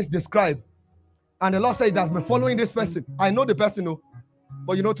I can't describe. And the Lord said, it has been following this person. I know the person, no.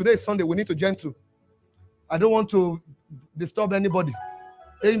 But you know, today is Sunday. We need to gentle. I don't want to disturb anybody.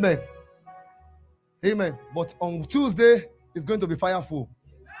 Amen. Amen. But on Tuesday, it's going to be fireful.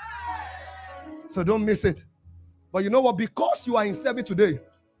 So don't miss it. But you know what? Because you are in service today,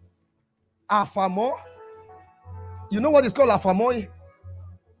 Afamo, you know what it's called, Afamo?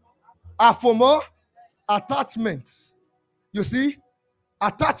 Afamo, attachment. You see?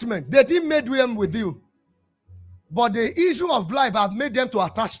 Attachment. They didn't make them with you. But the issue of life has made them to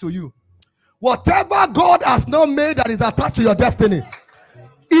attach to you. Whatever God has not made that is attached to your destiny,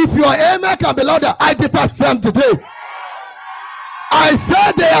 if your amen can be louder, I detach them today. I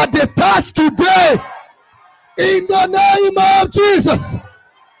said they are detached today. In the name of Jesus.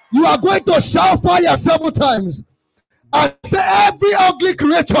 You are going to shout fire 7 times. And say, every ugly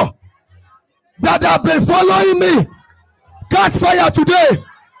creature that have been following me, catch fire today.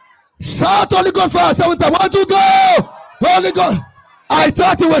 Shout Holy Ghost fire 7 times. 1, 2, go. Holy Ghost. I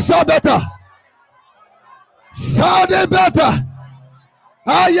thought you would shout better. Shout it better.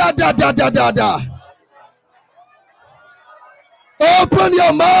 Da. Open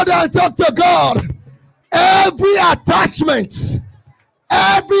your mouth and talk to God. Every attachment,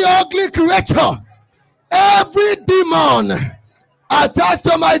 every ugly creature, every demon attached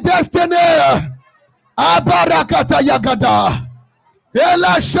to my destiny, Abarakata Yagada,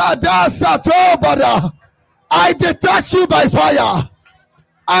 Ela Shada Satobada, I detach you by fire.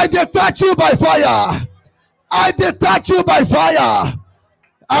 I detach you by fire. I detach you by fire.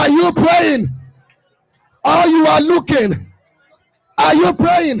 Are you praying? Or you are looking? Are you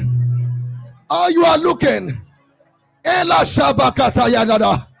praying? Or you are looking? Ela Shabakata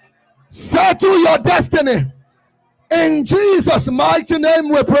Yagada. Settle your destiny. In Jesus' mighty name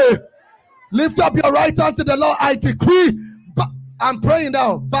we pray. Lift up your right hand to the Lord. I decree, I'm praying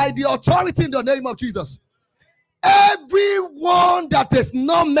now, by the authority in the name of Jesus. Everyone that is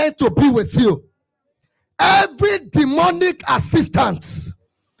not meant to be with you, every demonic assistance,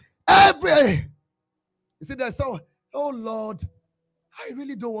 you see, there's so, oh Lord, I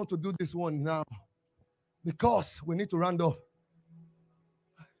really don't want to do this one now because we need to round up.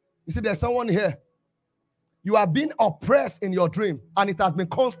 You see, there's someone here. You are being oppressed in your dream, and it has been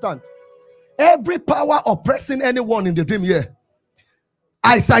constant. Every power oppressing anyone in the dream here,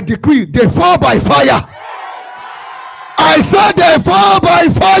 as I decree, they fall by fire. I said they fall by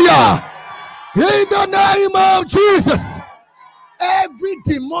fire. In the name of Jesus. Every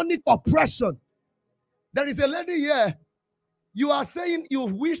demonic oppression. There is a lady here. You are saying you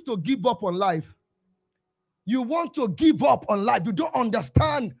wish to give up on life. You want to give up on life. You don't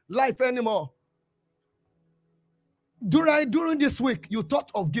understand life anymore. During this week, you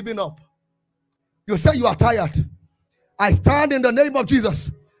thought of giving up. You say you are tired. I stand in the name of Jesus.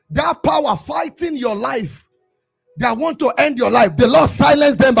 That power fighting your life, that want to end your life, the Lord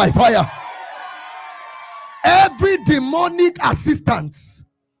silence them by fire. Every demonic assistance,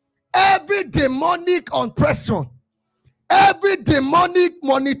 every demonic oppression, every demonic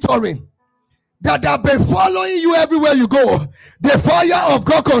monitoring that have been following you everywhere you go, the fire of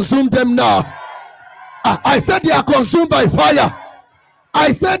God consume them now. I said they are consumed by fire.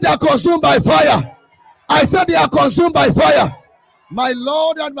 I said they are consumed by fire. I said they are consumed by fire. My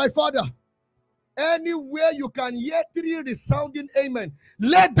Lord and my Father, anywhere you can hear 3 resounding amen,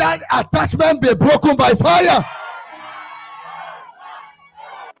 let that attachment be broken by fire.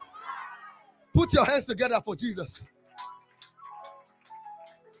 Put your hands together for Jesus.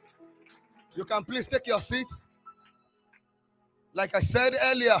 You can please take your seat. Like I said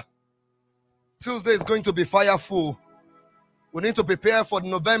earlier, Tuesday is going to be fireful. We need to prepare for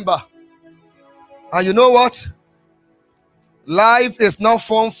November. And you know what? Life is not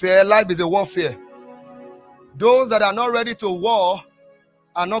funfair. Life is a warfare. Those that are not ready to war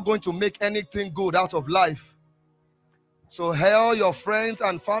are not going to make anything good out of life. So hail your friends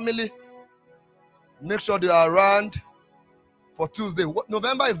and family. Make sure they are around for Tuesday.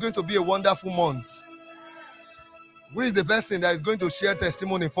 November is going to be a wonderful month. Who is the person that is going to share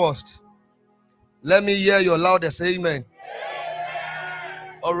testimony first? Let me hear your loudest amen.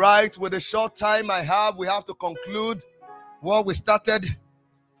 All right, with the short time I have, we have to conclude what we started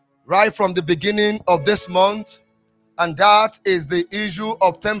right from the beginning of this month, and that is the issue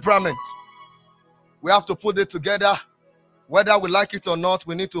of temperament. We have to put it together. Whether we like it or not,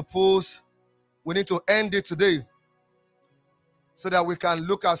 we need to pause. We need to end it today so that we can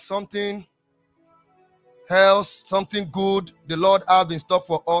look at something else, something good the Lord has in stock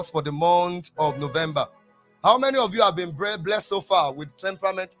for us for the month of November. How many of you have been blessed so far with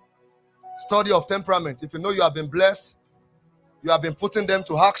temperament, study of temperament? If you know you have been blessed, you have been putting them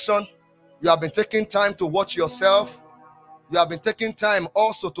to action, you have been taking time to watch yourself, you have been taking time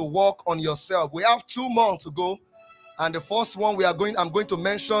also to work on yourself. We have 2 months to go, and the first one I'm going to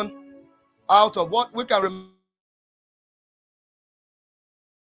mention out of what we can remember.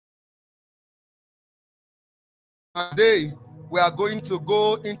 Today, we are going to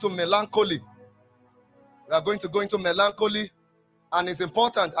go into melancholy. We are going to go into melancholy, and it's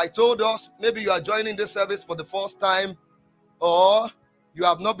important. I told us, maybe you are joining this service for the first time, or you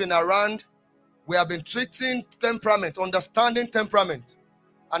have not been around. We have been treating temperament, understanding temperament,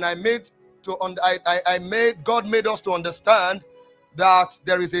 and God made us to understand that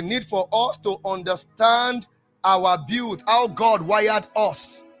there is a need for us to understand our build, how God wired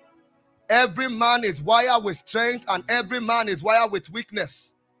us. Every man is wired with strength, and every man is wired with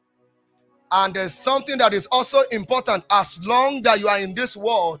weakness. And there's something that is also important. As long that you are in this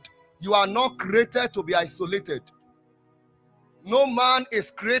world, you are not created to be isolated. No man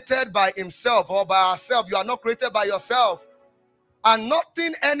is created by himself or by herself. You are not created by yourself. And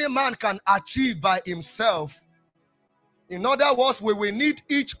nothing any man can achieve by himself. In other words, we will need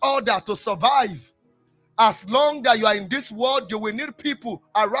each other to survive. As long that you are in this world, you will need people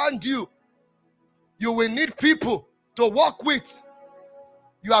around you. You will need people to work with.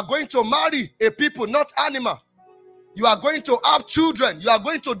 You are going to marry a people, not animal. You are going to have children. You are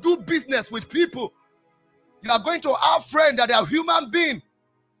going to do business with people. You are going to have friends that are human beings.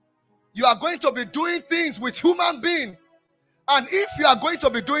 You are going to be doing things with human beings. And if you are going to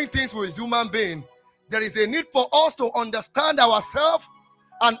be doing things with human being, there is a need for us to understand ourselves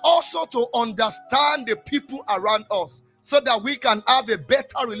and also to understand the people around us so that we can have a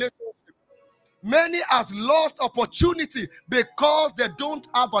better relationship. Many has lost opportunity because they don't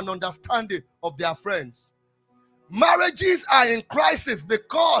have an understanding of their friends. Marriages are in crisis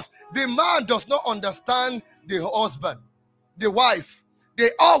because the man does not understand the husband, the wife.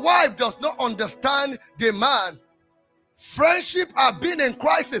 The wife does not understand the man. Friendship have been in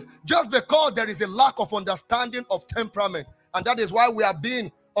crisis just because there is a lack of understanding of temperament. And that is why we have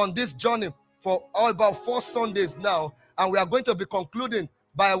been on this journey for about 4 Sundays now. And we are going to be concluding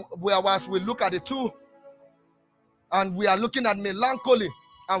as we look at the two. And we are looking at melancholy.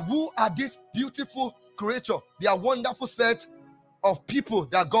 And who are these beautiful creatures? They are wonderful set of people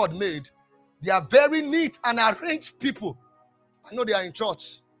that God made. They are very neat and arranged people. I know they are in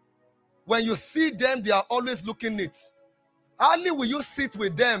church. When you see them, they are always looking neat. Hardly will you sit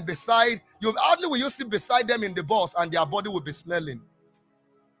with them hardly will you sit beside them in the bus and their body will be smelling.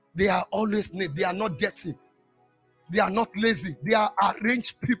 They are always neat. They are not dirty. They are not lazy. They are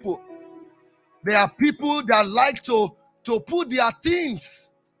arranged people. They are people that like to put their things.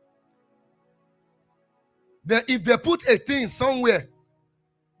 If they put a thing somewhere,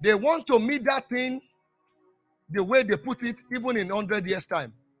 they want to meet that thing the way they put it, even in 100 years'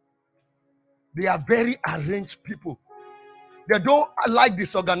 time. They are very arranged people. They don't like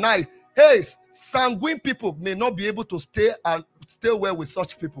disorganized. Hey, sanguine people may not be able to stay well with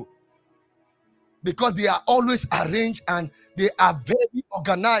such people because they are always arranged and they are very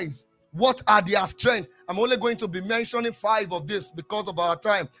organized. What are their strengths? I'm only going to be mentioning 5 of this because of our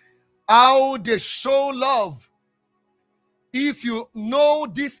time. How they show love. If you know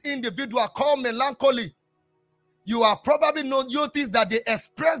this individual called melancholy, you are probably notice that they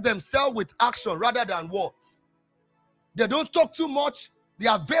express themselves with action rather than words. They don't talk too much. They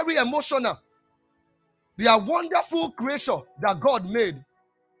are very emotional. They are wonderful creation that God made.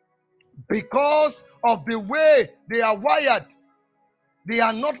 Because of the way they are wired, they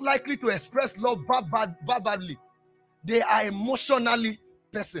are not likely to express love verbally. They are emotionally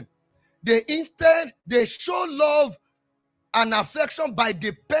person. They show love and affection by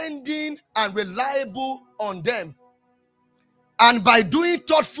depending and reliable on them. And by doing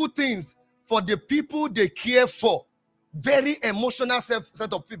thoughtful things for the people they care for. Very emotional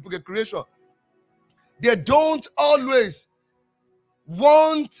set of people, the creation. They don't always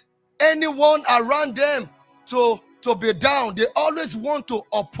want anyone around them to be down. They always want to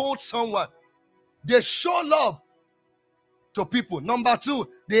uphold someone. They show love to people. Number 2,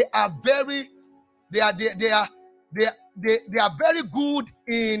 they are very good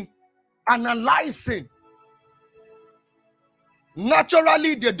in analyzing.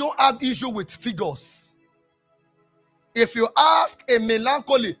 Naturally, they don't have issue with figures. If you ask a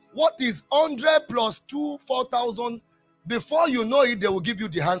melancholy, what is 100 plus 2, 4,000? Before you know it, they will give you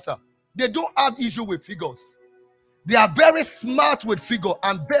the answer. They don't have issue with figures. They are very smart with figure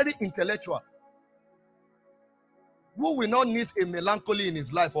and very intellectual. Who will not need a melancholy in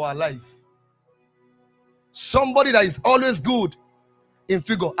his life or her life? Somebody that is always good in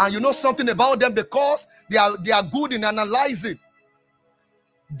figure. And you know something about them because they are good in analyzing.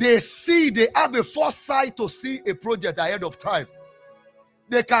 They have a foresight to see a project ahead of time.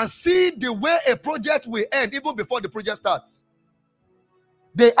 They can see the way a project will end even before the project starts.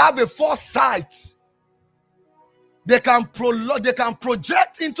 They have a foresight. They can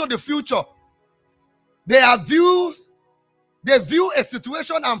project into the future. They view a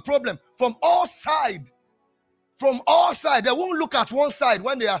situation and problem from all sides. From all sides. They won't look at one side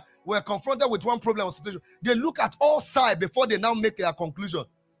when were confronted with one problem or situation. They look at all sides before they now make their conclusion.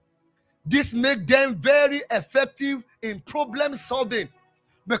 This makes them very effective in problem solving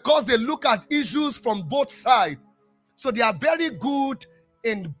because they look at issues from both sides. So they are very good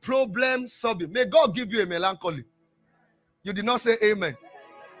in problem solving. May God give you a melancholy. You did not say amen.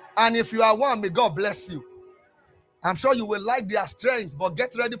 And if you are one, may God bless you. I'm sure you will like their strength, but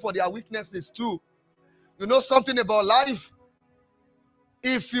get ready for their weaknesses too. You know something about life?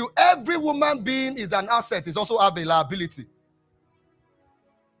 Every woman being is an asset, is also have a liability.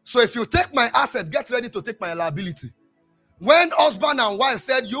 So if you take my asset, get ready to take my liability. When husband and wife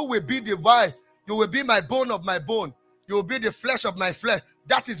said, you will be the wife, you will be my bone of my bone, you will be the flesh of my flesh.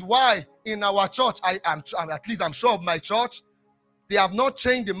 That is why in our church, at least I'm sure of my church, they have not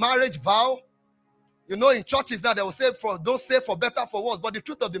changed the marriage vow. You know, in churches now, they will say, don't say for better, for worse. But the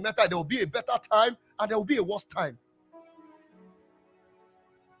truth of the matter, there will be a better time and there will be a worse time.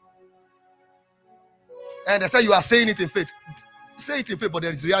 And they say you are saying it in faith. Say it in faith, but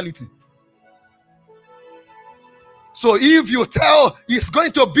there is reality. So if you tell it's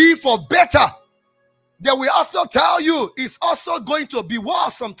going to be for better, they will also tell you it's also going to be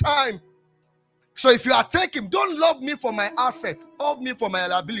worse sometime. So if you are taking, don't love me for my asset, love me for my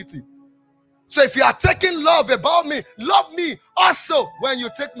liability. So if you are taking love about me, love me also when you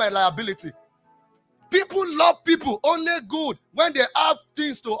take my liability. People love people only good when they have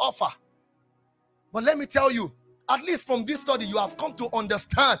things to offer. But let me tell you, at least from this study, you have come to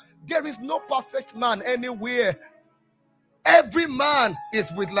understand there is no perfect man anywhere. Every man is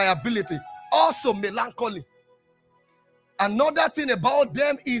with liability, also melancholy. Another thing about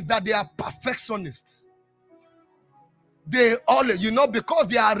them is that they are perfectionists. They always, because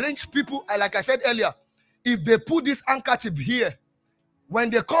they arrange people, like I said earlier, if they put this handkerchief here, when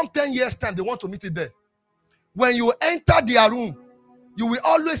they come 10 years time, they want to meet it there. When you enter their room, you will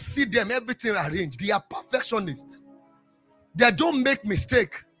always see them, everything arranged. They are perfectionists. They don't make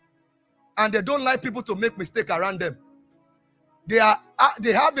mistake, and they don't like people to make mistake around them. They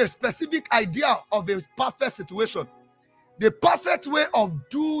have a specific idea of a perfect situation. The perfect way of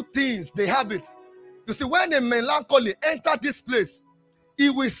do things, they have it. You see, when a melancholy enter this place, he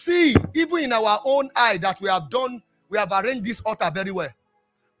will see, even in our own eye, that we have arranged this altar very well.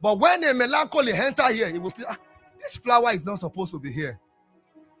 But when a melancholy enter here, he will see, this flower is not supposed to be here.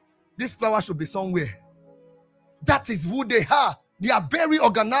 This flower should be somewhere. That is who they are. They are very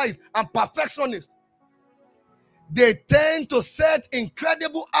organized and perfectionist. They tend to set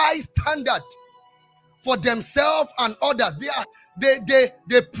incredible high standard for themselves and others.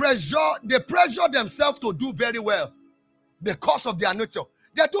 They pressure themselves to do very well because of their nature.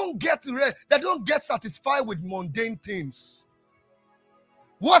 They don't get satisfied with mundane things.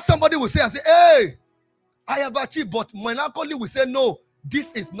 What somebody will say and say, hey, I have achieved, but melancholy will say, no,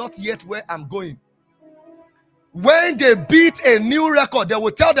 this is not yet where I'm going. When they beat a new record, they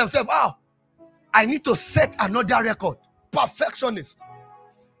will tell themselves, I need to set another record. Perfectionist.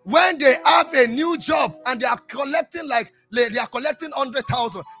 When they have a new job and they are collecting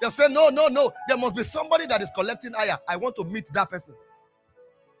 100,000, they'll say, no, there must be somebody that is collecting higher. I want to meet that person.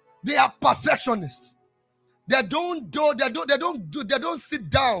 They are perfectionists. They don't sit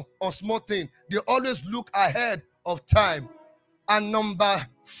down on small things. They always look ahead of time. And number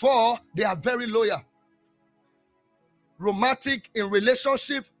 4, they are very loyal. Romantic in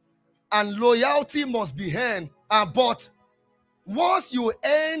relationship, and loyalty must be earned. But once you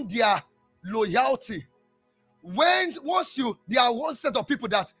earn their loyalty, there are one set of people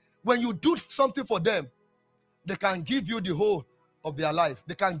that when you do something for them, they can give you the whole of their life.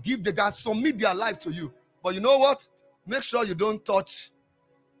 They can submit their life to you. But you know what? Make sure you don't touch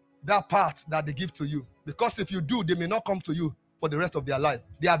that part that they give to you. Because if you do, they may not come to you for the rest of their life.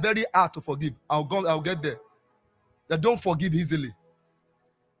 They are very hard to forgive. I'll get there. They don't forgive easily.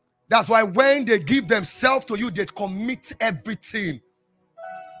 That's why when they give themselves to you, they commit everything.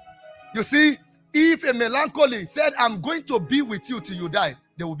 You see, if a melancholy said, I'm going to be with you till you die,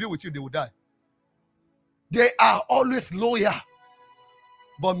 they will be with you, they will die. They are always loyal.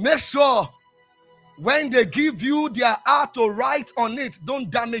 But make sure when they give you their heart to write on it, don't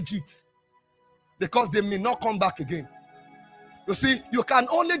damage it. Because they may not come back again. You see, you can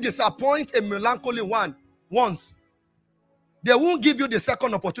only disappoint a melancholy one once. They won't give you the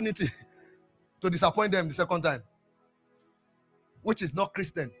second opportunity to disappoint them the second time. Which is not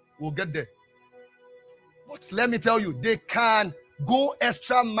Christian. We'll get there. But let me tell you, they can go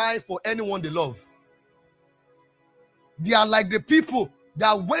extra mile for anyone they love. They are like the people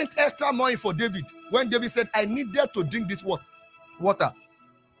that went extra mile for David. When David said, I needed to drink this water.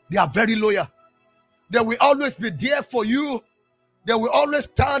 They are very loyal. They will always be there for you. They will always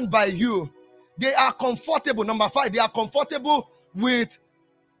stand by you. They are comfortable. Number 5, they are comfortable with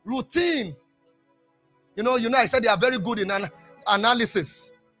routine. You know, I said they are very good in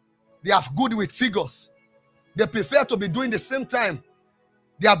analysis. They are good with figures. They prefer to be doing the same time.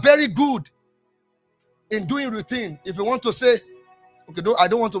 They are very good in doing routine. If you want to say, okay, I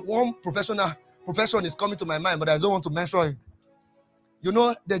don't want to, one profession is coming to my mind, but I don't want to mention it. You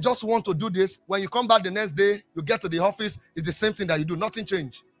know, they just want to do this. When you come back the next day, you get to the office, it's the same thing that you do. Nothing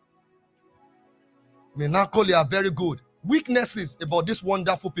changed. Melancholy are very good. Weaknesses about these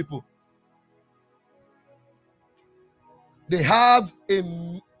wonderful people. They have a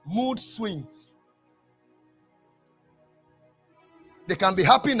mood swings. They can be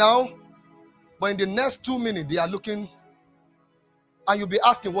happy now, but in the next 2 minutes, they are looking, and you'll be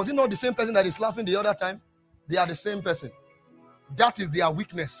asking, was it not the same person that is laughing the other time? They are the same person. That is their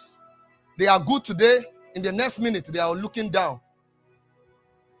weakness. They are good today. In the next minute, they are looking down.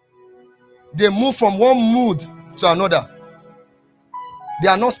 They move from one mood to another. They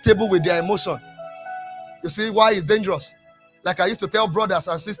are not stable with their emotion. You see why it's dangerous? Like I used to tell brothers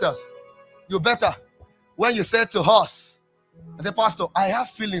and sisters, you better, when you said to us, I said, Pastor, I have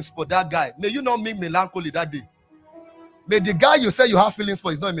feelings for that guy. May you not make melancholy that day. May the guy you say you have feelings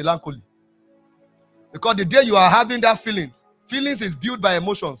for is not melancholy. Because the day you are having that feelings is built by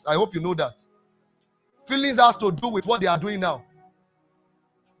emotions. I hope you know that. Feelings has to do with what they are doing now.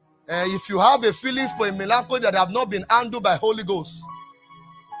 If you have a feelings for a melancholy that have not been handled by Holy Ghost,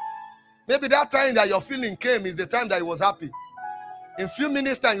 maybe that time that your feeling came is the time that he was happy. In few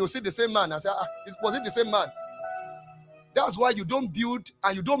minutes time, you'll see the same man. I say, was it the same man? That's why you don't build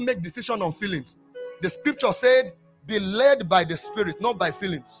and you don't make decision on feelings. The scripture said, be led by the Spirit, not by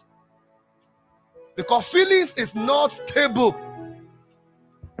feelings. Because feelings is not stable.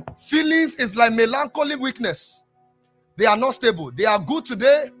 Feelings is like melancholy weakness. They are not stable. They are good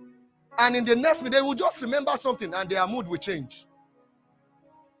today, and in the next minute, they will just remember something and their mood will change.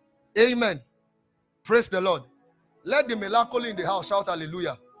 Amen. Praise the Lord. Let the melancholy in the house shout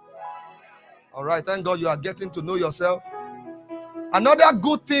hallelujah. All right, thank God you are getting to know yourself. Another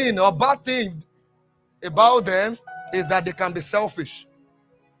good thing or bad thing about them is that they can be selfish.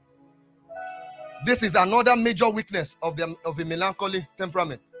 This is another major weakness of a melancholy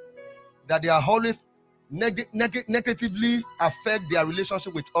temperament, that they are always negatively affect their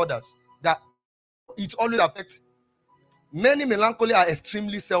relationship with others. That it always affects. Many melancholy are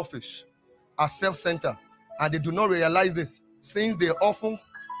extremely selfish, are self-centered, and they do not realize this, since they often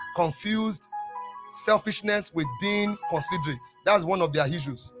confused selfishness with being considerate. That's one of their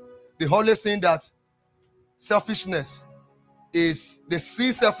issues. They always saying that selfishness is, they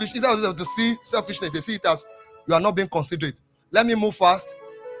see selfish, instead of to see selfishness, they see it as you are not being considerate. Let me move fast.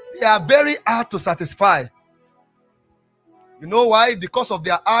 They are very hard to satisfy. You know why? Because of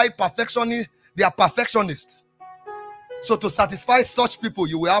their high perfectionist. They are perfectionists. So to satisfy such people,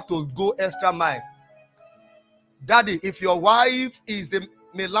 you will have to go extra mile. Daddy, if your wife is a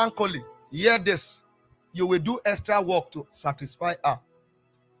melancholy, hear this. You will do extra work to satisfy her.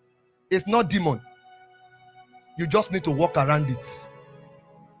 It's not demon. You just need to walk around it.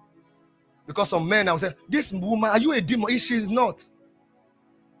 Because some men, I will say, this woman, are you a demon? If she is not.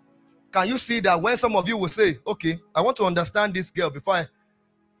 Can you see that when some of you will say, okay, I want to understand this girl before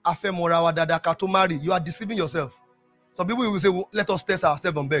I marry, you are deceiving yourself. Some people will say, well, let us test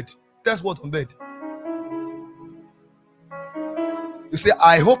ourselves on bed. Test what on bed? You say,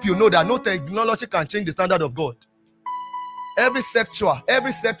 I hope you know that no technology can change the standard of God. Every sexual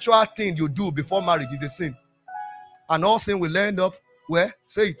thing you do before marriage is a sin. And all sin will end up where?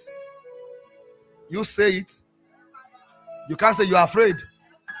 Say it. You say it. You can't say you are afraid.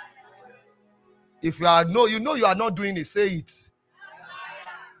 If you are you know you are not doing it, say it.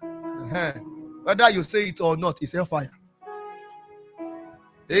 Whether you say it or not, it's hellfire.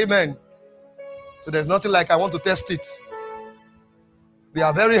 Amen. So there's nothing like I want to test it. They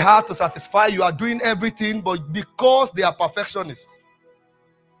are very hard to satisfy. You are doing everything, but because they are perfectionists,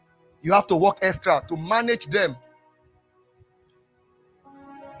 you have to work extra to manage them.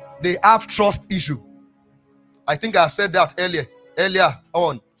 They have trust issue. I think I said that earlier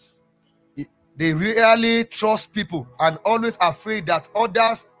on. They really trust people and always afraid that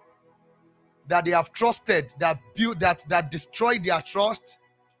others that they have trusted, that destroy their trust,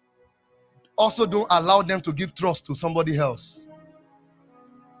 also don't allow them to give trust to somebody else.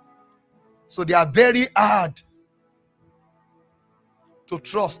 So they are very hard to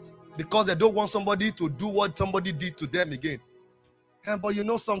trust because they don't want somebody to do what somebody did to them again. But you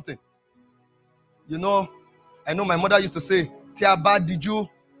know something? You know, I know my mother used to say, Tiaba did you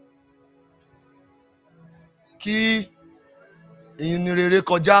ki inirere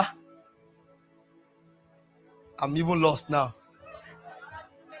koja? I'm even lost now.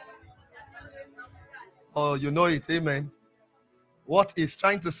 Oh, you know it, amen. What he's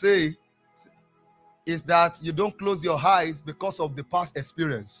trying to say is that you don't close your eyes because of the past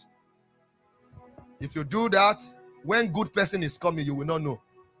experience. If you do that, when good person is coming, you will not know.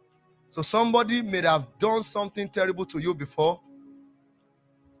 So somebody may have done something terrible to you before.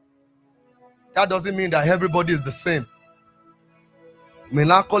 That doesn't mean that everybody is the same.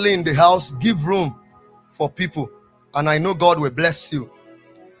 Melancholy in the house, give room for people, and I know God will bless you.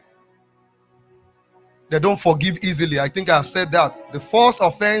 They don't forgive easily. I think I said that. The first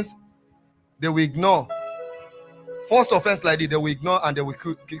offense, they will ignore. First offense like this, they will ignore and they will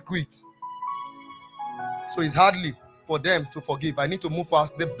quit. So it's hardly for them to forgive. I need to move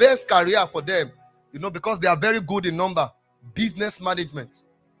fast. The best career for them, you know, because they are very good in number, business management.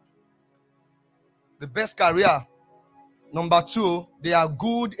 The best career. Number 2, they are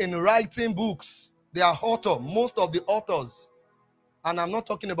good in writing books. They are author. Most of the authors And I'm not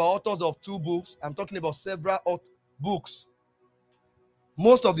talking about authors of 2 books. I'm talking about several books.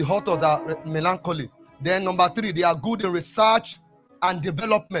 Most of the authors are melancholy. Then number 3, they are good in research and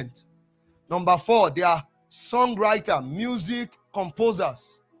development. Number 4, they are songwriter, music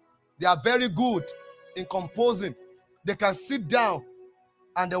composers. They are very good in composing. They can sit down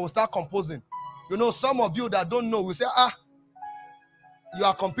and they will start composing. You know, some of you that don't know will say, you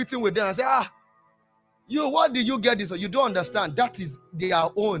are competing with them and say, what did you get this? You don't understand. That is their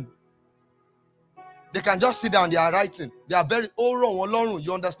own. They can just sit down, they are writing. They are very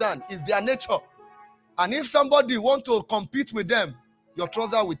you understand? It's their nature. And if somebody want to compete with them, your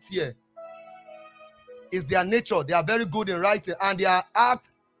trouser will tear. It's their nature. They are very good in writing, and they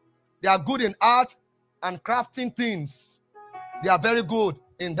are good in art and crafting things. They are very good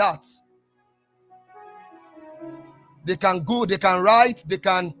in that. They can write, they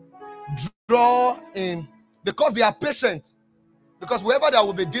can draw in, because they are patient. Because whoever that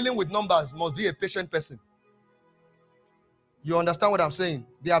will be dealing with numbers must be a patient person. You understand what I'm saying?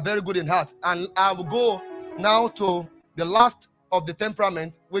 They are very good in heart. And I will go now to the last of the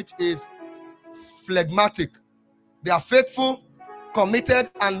temperament, which is phlegmatic. They are faithful, committed,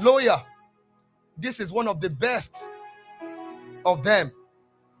 and loyal. This is one of the best of them.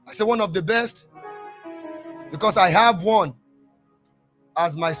 I say one of the best because I have one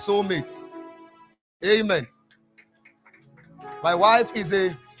as my soulmate. Amen. My wife is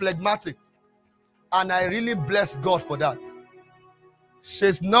a phlegmatic, and I really bless God for that.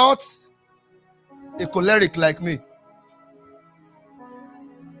 She's not a choleric like me.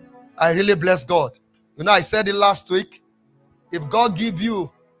 I really bless God. You know, I said it last week. If God give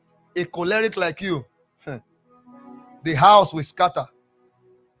you a choleric like you, the house will scatter.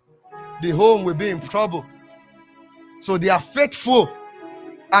 The home will be in trouble. So they are faithful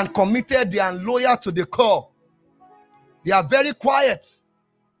and committed. They are loyal to the core. They are very quiet.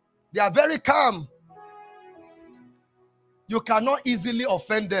 They are very calm. You cannot easily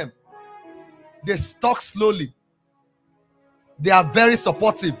offend them. They talk slowly. They are very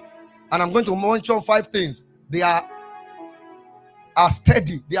supportive. And I'm going to mention 5 things. They are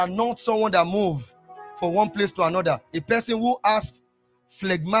steady. They are not someone that move from one place to another. A person who has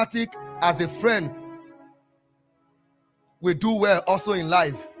phlegmatic as a friend will do well also in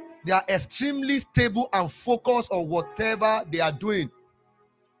life. They are extremely stable and focused on whatever they are doing.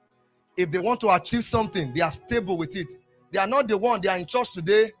 If they want to achieve something, they are stable with it. They are not the one, they are in church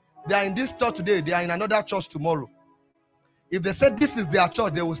today, they are in this church today, they are in another church tomorrow. If they say this is their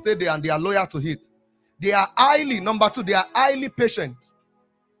church, they will stay there and they are loyal to it. They are number 2, they are highly patient.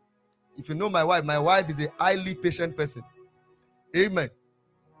 If you know my wife is a highly patient person. Amen.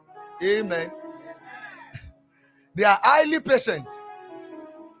 Amen. They are highly patient.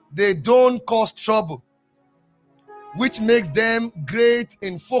 They don't cause trouble, which makes them great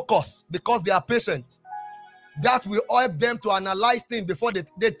in focus because they are patient. That will help them to analyze things before they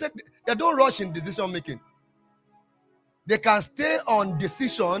don't rush in decision making. They can stay on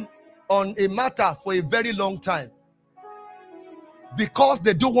decision on a matter for a very long time because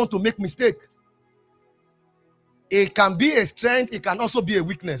they don't want to make mistake. It can be a strength, it can also be a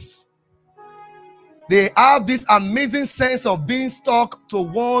weakness. They have this amazing sense of being stuck to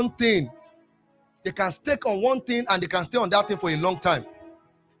one thing. They can stick on one thing and they can stay on that thing for a long time.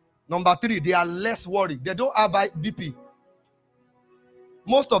 Number 3, they are less worried. They don't have BP.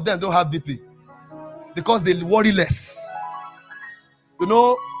 Most of them don't have BP because they worry less. You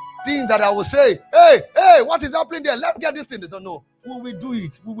know, things that I will say, hey, what is happening there? Let's get this thing. They don't know. We will do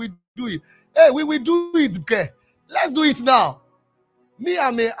it. Hey, we will do it. Okay. Let's do it now. Me,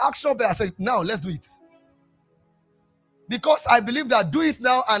 I'm an action player. I say, now, let's do it. Because I believe that do it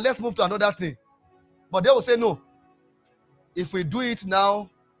now and let's move to another thing. But they will say, no. If we do it now,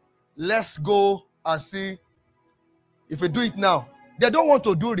 let's go and see. If we do it now, they don't want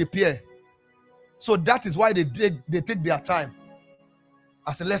to do repair. So that is why they take their time.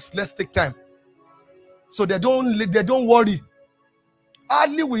 I said, let's take time. So they don't worry.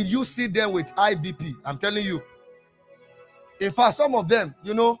 Hardly will you see them with high BP. I'm telling you. In fact, some of them,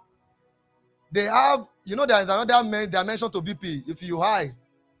 you know, they have, you know, there is another dimension to BP. If you high,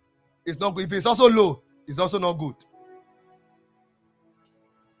 it's not good. If it's also low, it's also not good.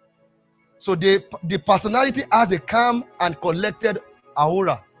 So the personality has a calm and collected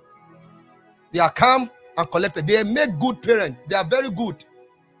aura. They are calm and collected. They make good parents. They are very good.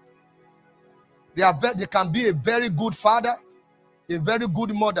 They can be a very good father, a very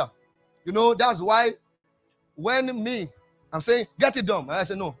good mother. You know, that's why when I'm saying, get it done. I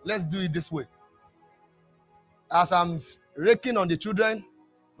say, no, let's do it this way. As I'm raking on the children,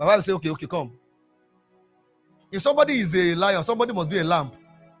 my wife say, okay, come. If somebody is a lion, somebody must be a lamb.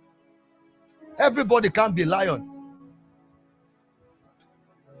 Everybody can't be a lion.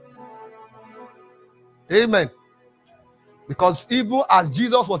 Amen. Because even as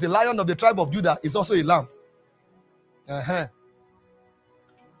Jesus was a lion of the tribe of Judah, he's also a lamb.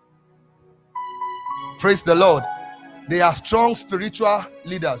 Praise the Lord. They are strong spiritual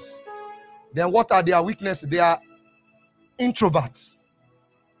leaders. Then what are their weaknesses? They are introverts.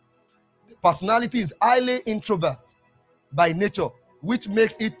 The personality is highly introvert by nature, which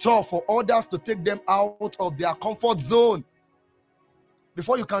makes it tough for others to take them out of their comfort zone.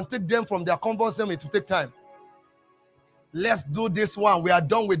 Before you can take them from their comfort zone, it will take time. Let's do this one. We are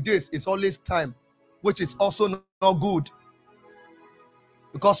done with this. It's always time, which is also not good.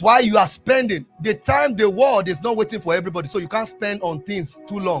 Because while you are spending the time, the world is not waiting for everybody. So you can't spend on things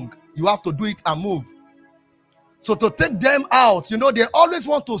too long. You have to do it and move. So to take them out, they always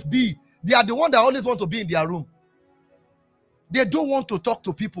want to be. They are the one that always want to be in their room. They don't want to talk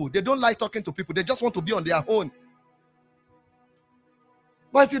to people. They don't like talking to people. They just want to be on their own.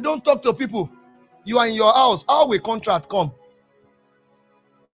 But if you don't talk to people, you are in your house. How will contract come?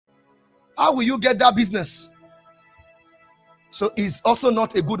 How will you get that business? So it's also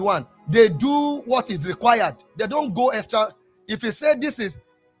not a good one. They do what is required. They don't go extra. If you say this is,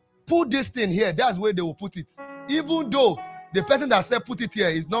 put this thing here, that's where they will put it. Even though the person that said put it here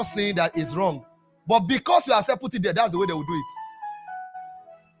is not saying that it's wrong. But because you have said put it there, that's the way they will do it.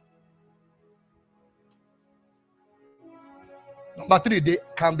 Number 3, they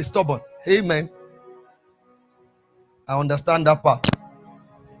can be stubborn. Amen. I understand that part.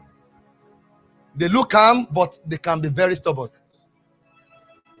 They look calm, but they can be very stubborn.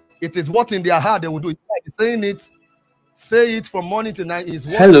 It is what in their heart they will do. Like saying it, say it from morning to night is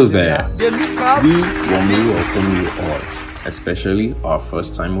what. Hello there. They look calm. We warmly welcome you all, especially our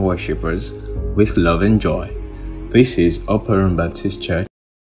first-time worshippers, with love and joy. This is Upper Room Baptist Church.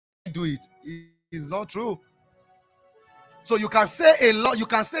 Do it. It's not true. So you can say a lot. You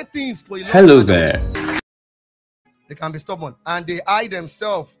can say things for a lot. Hello there. They can be stubborn and they hide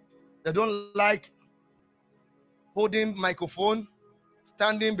themselves. They don't like holding microphone,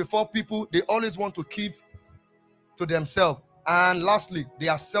 standing before people. They always want to keep to themselves. And lastly, they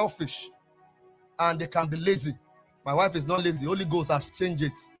are selfish and they can be lazy. My wife is not lazy. Holy Ghost has changed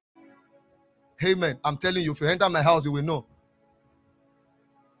it. Amen. I'm telling you, if you enter my house, you will know.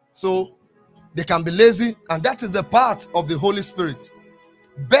 So they can be lazy, and that is the part of the Holy Spirit.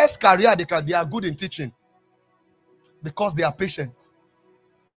 Best career they are good in teaching because they are patient.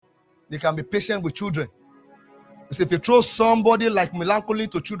 They can be patient with children. So if you throw somebody like melancholy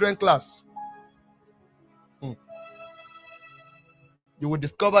to children class, you will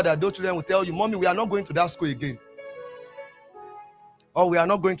discover that those children will tell you, Mommy, we are not going to that school again. Or we are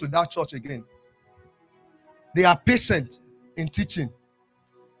not going to that church again. They are patient in teaching.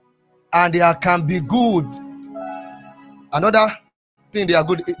 And they can be good. Another thing they are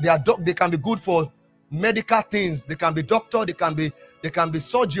good, they can be good for medical things. They can be doctor, they can be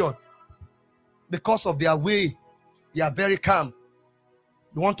surgeon. Because of their way, they are very calm.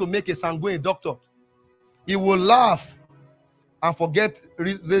 You want to make a sanguine doctor, he will laugh and forget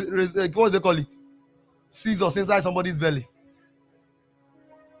what they call it, scissors inside somebody's belly.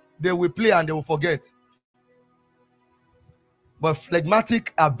 They will play and they will forget. But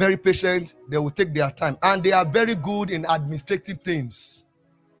phlegmatic are very patient. They will take their time. And they are very good in administrative things.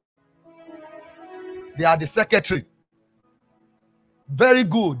 They are the secretary. Very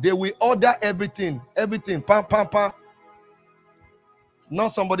good. They will order everything. Everything. Pam, pam, pam. Not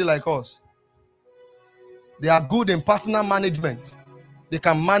somebody like us. They are good in personal management. They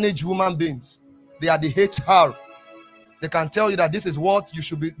can manage human beings. They are the HR. They can tell you that this is what you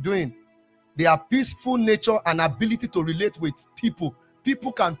should be doing. They are peaceful nature and ability to relate with people.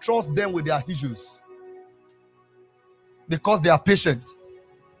 People can trust them with their issues because they are patient.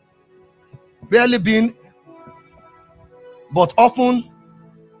 Rarely been, but often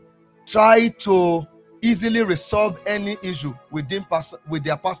try to easily resolve any issue with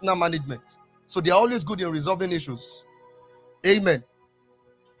their personal management. So they are always good in resolving issues. Amen.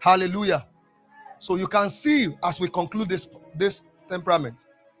 Hallelujah. So you can see as we conclude this temperament,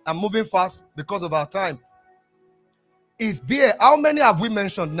 I'm moving fast because of our time. Is there, how many have we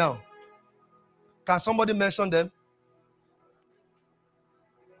mentioned now? Can somebody mention them?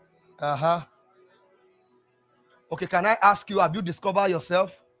 Okay, can I ask you, have you discovered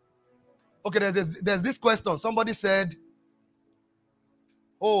yourself? Okay, there's this question. Somebody said,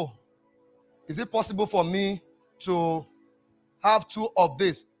 oh, is it possible for me to have 2 of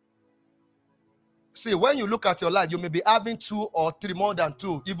this? See, when you look at your life, you may be having 2 or 3, more than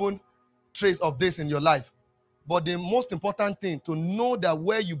 2, even traits of this in your life. But the most important thing to know that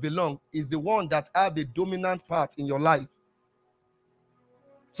where you belong is the one that have a dominant part in your life.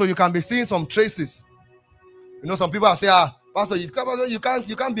 So you can be seeing some traces. You know, some people are saying, Pastor, you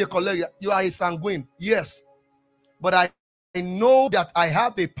can't be a choleric. You are a sanguine. Yes. But I know that I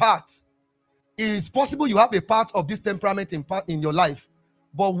have a part. It's possible you have a part of this temperament in your life.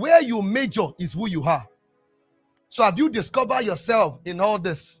 But where you major is who you are. So have you discovered yourself in all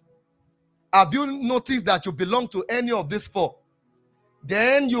this? Have you noticed that you belong to any of these four?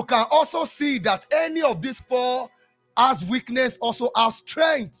 Then you can also see that any of these four has weakness, also has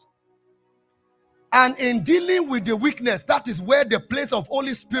strength. And in dealing with the weakness, that is where the place of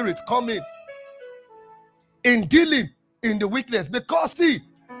Holy Spirit come in dealing in the weakness. Because see,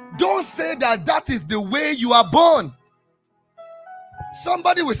 don't say that is the way you are born.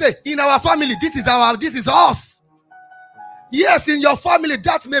 Somebody will say, in our family, this is us. Yes, in your family,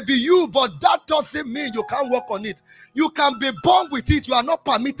 that may be you, but that doesn't mean you can't work on it. You can be born with it. You are not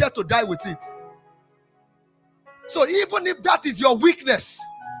permitted to die with it. So even if that is your weakness,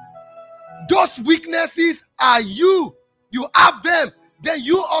 those weaknesses are you. You have them. Then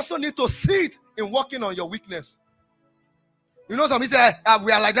you also need to see it in working on your weakness. You know, some people say,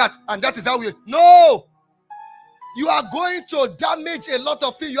 we are like that, and that is how we... No! You are going to damage a lot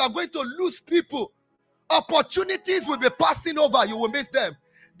of things. You are going to lose people. Opportunities will be passing over. You will miss them.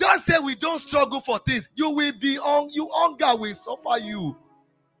 Don't say we don't struggle for things. You will be on. You hunger will suffer you.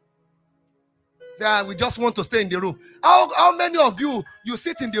 Say, we just want to stay in the room. How many of you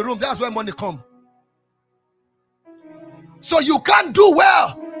sit in the room? That's where money comes. So you can't do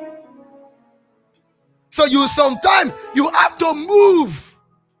well. So sometimes you have to move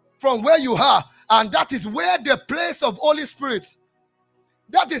from where you are, and that is where the place of Holy Spirit.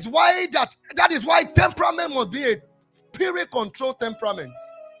 That is why temperament must be a spirit-controlled temperament.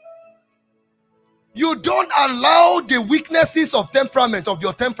 You don't allow the weaknesses of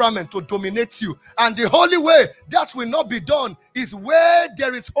your temperament to dominate you. And the only way that will not be done is where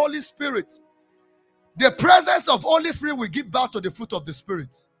there is Holy Spirit. The presence of Holy Spirit will give birth to the fruit of the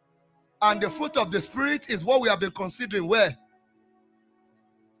Spirit. And the fruit of the Spirit is what we have been considering where?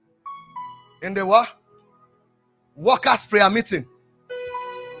 In the what? Workers' prayer meeting.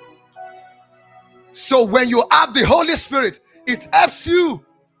 So when you have the Holy Spirit, it helps you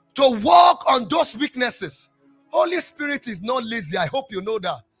to work on those weaknesses. Holy Spirit is not lazy. I hope you know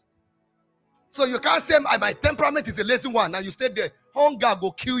that. So you can't say my temperament is a lazy one and you stay there. Hunger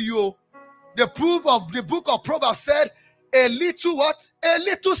will kill you. The proof of the book of Proverbs said, a little what? A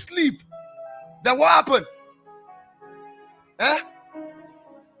little sleep. Then what happened?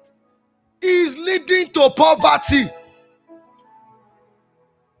 Is leading to poverty.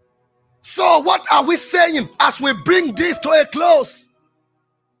 So what are we saying as we bring this to a close?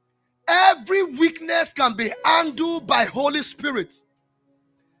 Every weakness can be handled by Holy Spirit.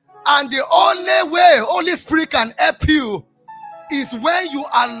 And the only way Holy Spirit can help you is when you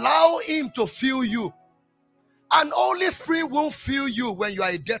allow him to fill you. And Holy Spirit won't fill you when you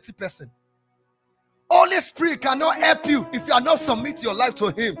are a dirty person. Holy Spirit cannot help you if you are not submitting your life to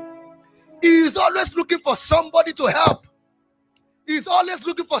him. He is always looking for somebody to help. He's always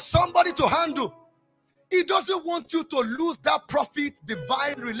looking for somebody to handle. He doesn't want you to lose that prophet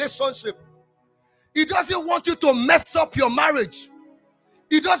divine relationship. He doesn't want you to mess up your marriage.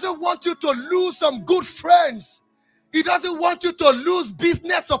 He doesn't want you to lose some good friends. He doesn't want you to lose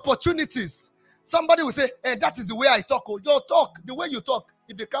business opportunities. Somebody will say, hey, that is the way I talk. Your talk, the way you talk,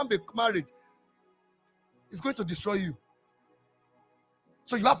 if they can't be married, it's going to destroy you.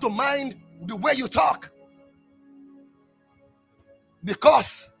 So you have to mind the way you talk.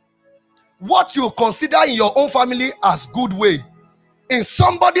 Because what you consider in your own family as good way, in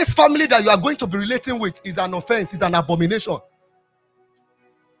somebody's family that you are going to be relating with is an offense, is an abomination.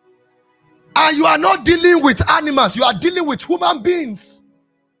 And you are not dealing with animals, you are dealing with human beings.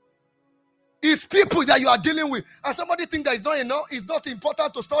 It's people that you are dealing with. And somebody think that it's not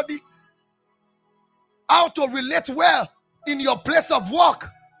important to study how to relate well in your place of work.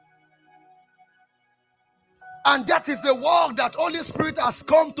 And that is the work that Holy Spirit has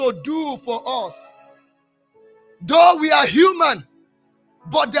come to do for us. Though we are human,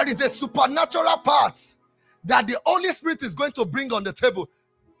 but there is a supernatural part that the Holy Spirit is going to bring on the table.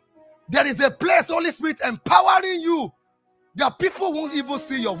 There is a place, Holy Spirit, empowering you that people won't even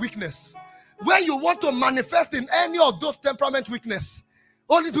see your weakness. When you want to manifest in any of those temperament weakness,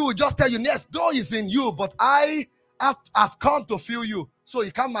 Holy Spirit will just tell you, yes, though is in you, but I have come to feel you, so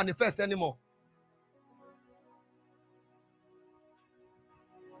you can't manifest anymore.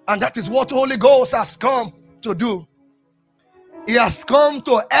 And that is what Holy Ghost has come to do. He has come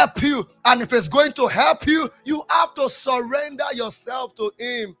to help you. And if he's going to help you, you have to surrender yourself to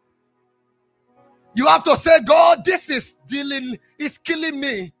him. You have to say, God, this is killing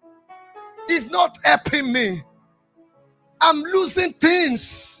me. It's not helping me. I'm losing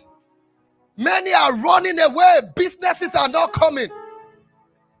things. Many are running away. Businesses are not coming.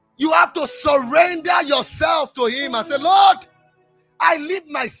 You have to surrender yourself to him and say, Lord, I leave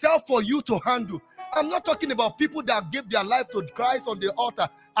myself for you to handle. I'm not talking about people that gave their life to Christ on the altar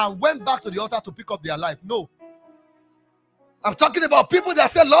and went back to the altar to pick up their life. No. I'm talking about people that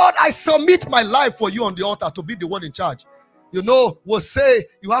say, Lord, I submit my life for you on the altar to be the one in charge. You know, we'll say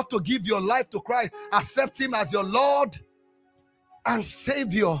you have to give your life to Christ. Accept him as your Lord and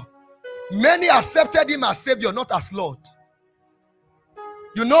Savior. Many accepted him as Savior, not as Lord.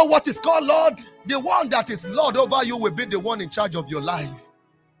 You know what is called Lord? The one that is Lord over you will be the one in charge of your life.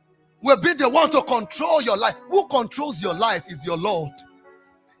 Will be the one to control your life. Who controls your life is your Lord.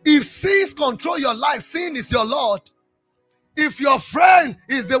 If sins control your life, sin is your Lord. If your friend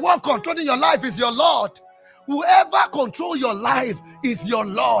is the one controlling your life, is your Lord. Whoever controls your life is your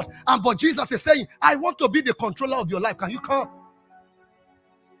Lord. And but Jesus is saying, I want to be the controller of your life. Can you come?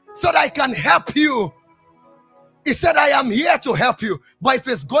 So that I can help you. He said, I am here to help you. But if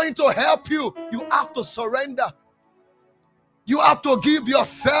it's going to help you, you have to surrender. You have to give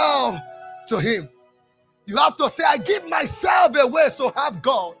yourself to him. You have to say, I give myself away, so have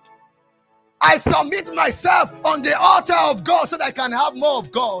God. I submit myself on the altar of God so that I can have more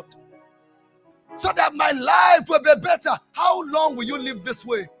of God. So that my life will be better. How long will you live this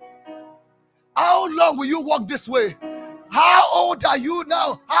way? How long will you walk this way? How old are you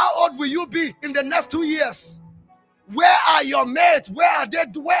now? How old will you be in the next 2 years? Where are your mates? What are they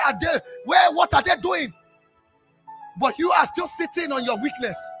doing? But you are still sitting on your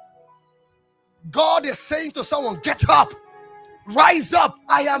weakness. God is saying to someone, get up, rise up.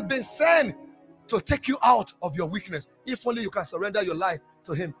 I have been sent to take you out of your weakness. If only you can surrender your life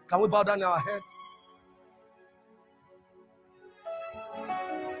to him. Can we bow down our heads?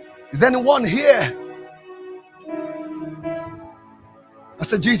 Is anyone here? I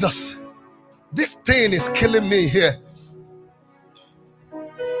said, Jesus, this thing is killing me here.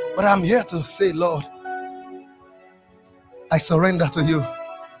 But I'm here to say, Lord, I surrender to you.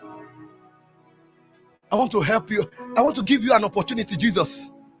 I want to help you. I want to give you an opportunity,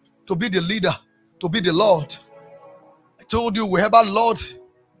 Jesus, to be the leader, to be the Lord. I told you, whoever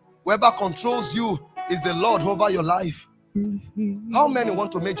controls you is the Lord over your life. How many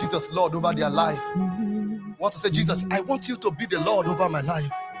want to make Jesus Lord over their life? Want to say, Jesus, I want you to be the Lord over my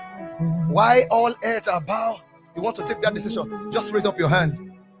life. Why all heads are bowed? You want to take that decision? Just raise up your hand.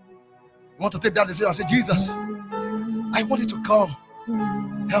 You want to take that decision and say, Jesus, I want you to come.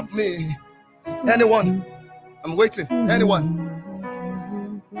 Help me. Anyone? I'm waiting. Anyone?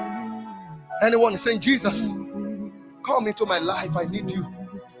 Anyone is saying, Jesus, come into my life. I need you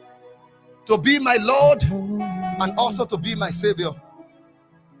to be my Lord and also to be my Savior.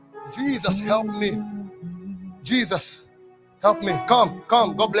 Jesus, help me. Jesus, help me. Come.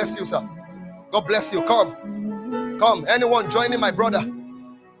 God bless you, sir. God bless you. Come. Anyone joining my brother?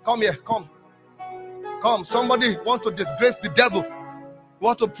 Come here. Come. Somebody want to disgrace the devil.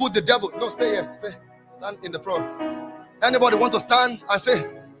 Want to put the devil. No, stay here. Stand in the front. Anybody want to stand and say,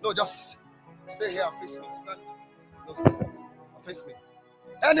 no, just stay here and face me. Stand. No, stay. Face me.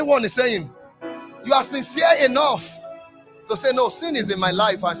 Anyone is saying, you are sincere enough to say, no, sin is in my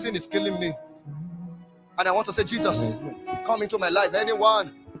life and sin is killing me. And I want to say, Jesus, come into my life.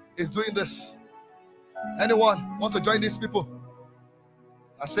 Anyone is doing this? Anyone want to join these people?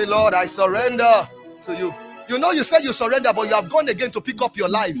 I say, Lord, I surrender to you. You know, you said you surrender, but you have gone again to pick up your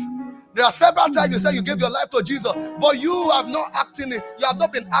life. There are several times you said you gave your life to Jesus, but you have not acting it. You have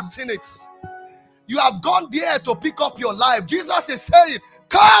not been acting it. You have gone there to pick up your life. Jesus is saying,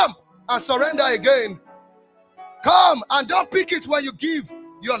 come and surrender again. Come and don't pick it when you give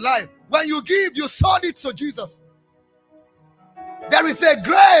your life. When you give, you sold it to Jesus. There is a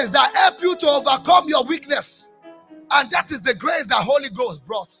grace that helps you to overcome your weakness. And that is the grace that Holy Ghost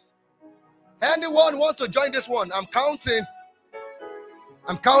brought. Anyone want to join this one? I'm counting.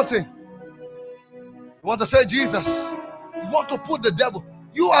 You want to say, Jesus, you want to put the devil.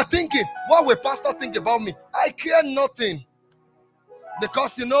 You are thinking, what will pastor think about me? I care nothing.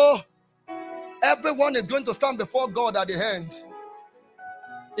 Because you know, everyone is going to stand before God at the end,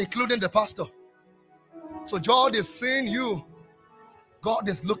 including the pastor. So God is seeing you. God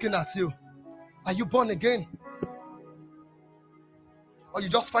is looking at you. Are you born again? Or you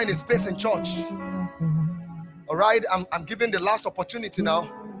just find a space in church? All right, I'm giving the last opportunity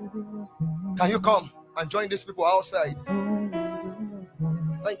now. Can you come and join these people outside?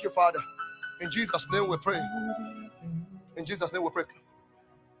 Thank you, Father. In Jesus' name we pray. In Jesus' name we pray.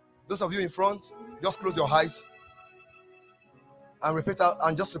 Those of you in front, just close your eyes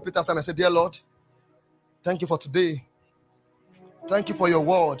and just repeat after me. I say, dear Lord, thank you for today. Thank you for your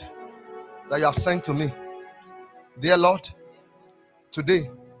word that you have sent to me. Dear Lord,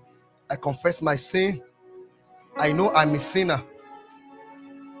 today I confess my sin. I know I'm a sinner.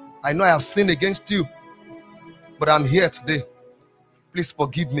 I know I have sinned against you, but I'm here today. Please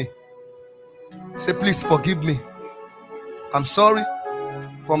forgive me. Say, please forgive me. I'm sorry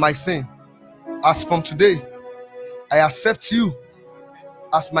for my sin. As from today, I accept you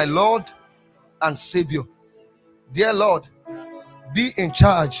as my Lord and Savior. Dear Lord, be in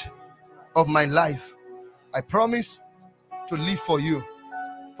charge of my life. I promise to live for you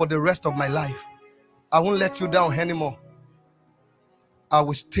for the rest of my life. I won't let you down anymore. I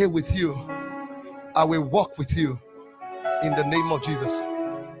will stay with you. I will walk with you in the name of Jesus.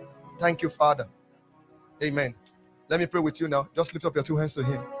 Thank you, Father. Amen. Let me pray with you now. Just lift up your two hands to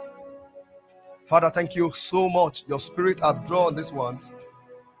him. Father, thank you so much. Your spirit have drawn these ones.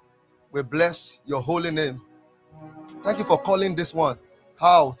 We bless your holy name. Thank you for calling this one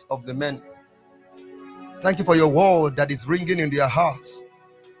out of the men. Thank you for your word that is ringing in their hearts.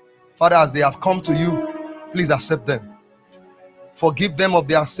 Father, as they have come to you, please accept them. Forgive them of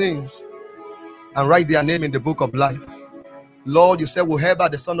their sins and write their name in the book of life. Lord, you said, whoever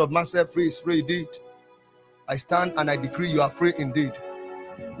the Son of Man set free is free indeed. I stand and I decree you are free indeed.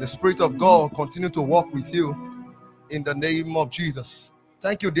 The Spirit of God continue to walk with you in the name of Jesus.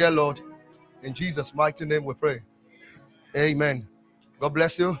 Thank you, dear Lord. In Jesus' mighty name we pray. Amen. God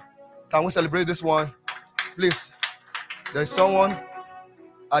bless you. Can we celebrate this one? Please, there is someone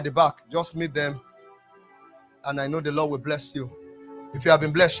at the back. Just meet them. And I know the Lord will bless you. If you have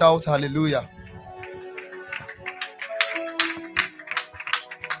been blessed, shout hallelujah.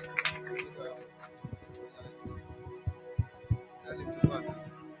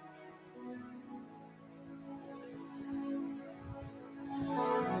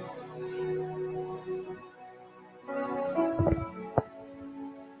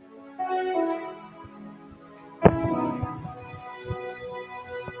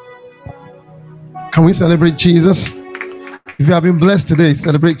 Can we celebrate Jesus? If you have been blessed today,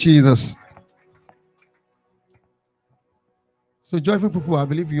 celebrate Jesus. So, joyful people, I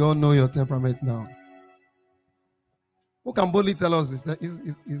believe you all know your temperament now. Who can boldly tell us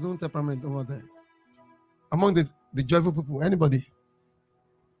his own temperament over there? Among the joyful people, anybody?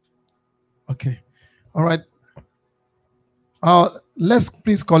 Okay. All right. Let's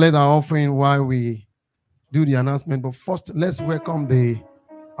please collect our offering while we do the announcement. But first, let's welcome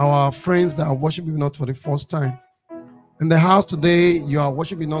our friends that are worshiping us for the first time. In the house today, you are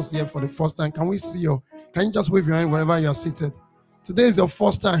worshiping us here for the first time. Can we see you? Can you just wave your hand wherever you are seated? Today is your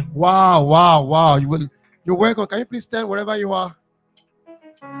first time. Wow. You're welcome. Can you please stand wherever you are?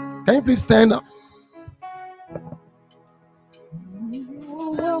 Can you please stand up?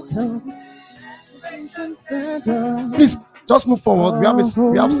 You're welcome. Please just move forward. We have a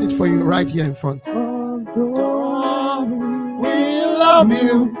seat for you right here in front. We love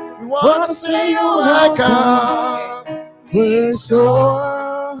you. We want to see you welcome. We're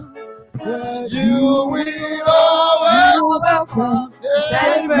sure that you will always welcome.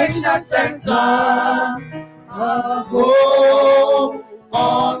 Celebration Center. Oh,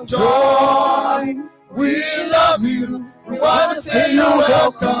 on joy. We love you. We want to see you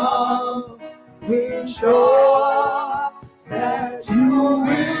welcome. We're sure that you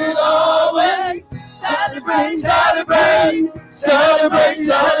will always celebrate, celebrate, celebrate,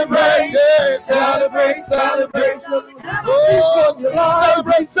 celebrate, yeah, celebrate, celebrate. Oh,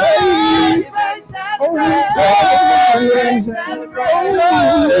 celebrate, celebrate, celebrate.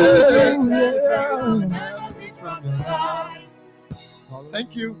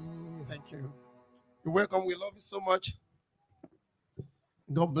 Thank you. Thank you. You're welcome. We love you so much.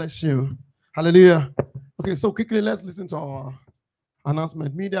 God bless you. Hallelujah. Okay, so quickly, let's listen to our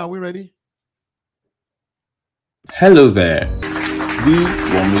announcement. Media, are we ready? Hello there. We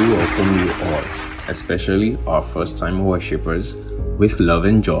warmly welcome you all, especially our first-time worshippers, with love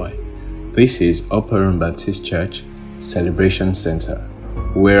and joy. This is Upper Room Baptist Church Celebration Center.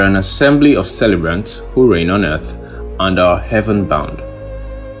 We're an assembly of celebrants who reign on earth and are heaven-bound.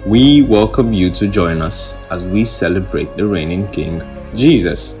 We welcome you to join us as we celebrate the reigning King,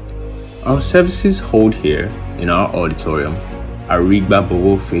 Jesus. Our services hold here in our auditorium at Rigba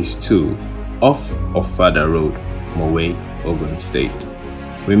Bowo Phase 2 off Ofada Road, Mowe, Ogun State.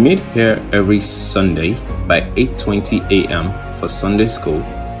 We meet here every Sunday by 8:20 a.m. for Sunday school,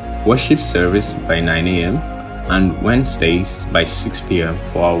 worship service by 9 a.m., and Wednesdays by 6 p.m.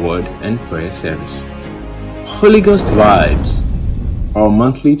 for our word and prayer service. Holy Ghost Vibes, our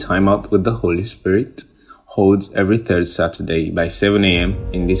monthly time out with the Holy Spirit, holds every third Saturday by 7 a.m.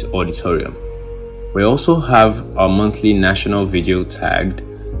 in this auditorium. We also have our monthly national video tagged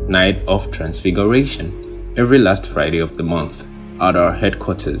Night of Transfiguration every last Friday of the month at our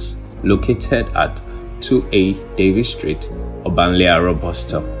headquarters located at 2A Davis Street, Obanlearo Bus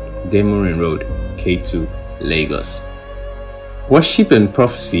Stop, Demorin Road, K2, Lagos. Worship and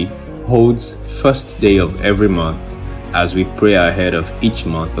Prophecy holds first day of every month as we pray ahead of each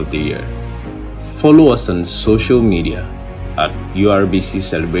month of the year. Follow us on social media at URBC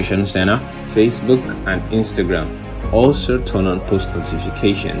Celebration Center, Facebook and Instagram. Also turn on post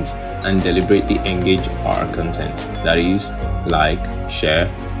notifications and deliberately engage our content. That is, like, share,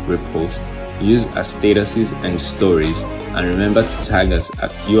 repost, use as statuses and stories, and remember to tag us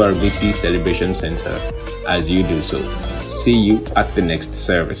at URBC Celebration Center as you do so. See you at the next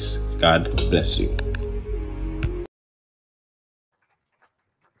service. God bless you.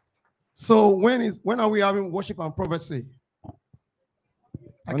 So when are we having worship and prophecy?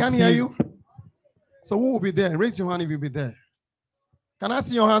 I can't hear you. So who will be there? Raise your hand if you'll be there. Can I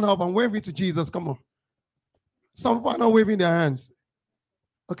see your hand up and wave it to Jesus? Come on. Some people are not waving their hands.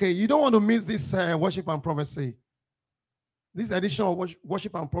 Okay, you don't want to miss this worship and prophecy. This edition of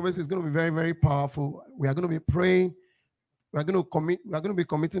worship and prophecy is going to be very, very powerful. We are going to be praying. We are going to be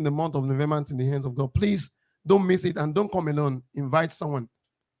committing the month of November into the hands of God. Please don't miss it and don't come alone. Invite someone.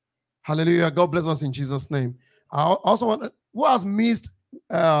 Hallelujah. God bless us in Jesus' name. I also want, who has missed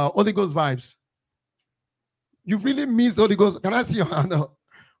Holy Ghost vibes? You've really missed Holy Ghost. Can I see your hand up?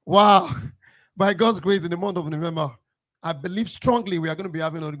 Wow. By God's grace, in the month of November, I believe strongly we are going to be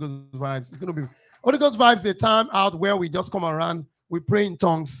having Holy Ghost vibes. It's going to be Holy Ghost vibes, a time out where we just come around, we pray in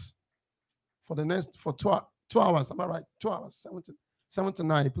tongues for 2 hours. Am I right? 2 hours, 7 to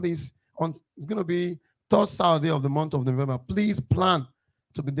 9. Please, it's going to be third Saturday of the month of November. Please plan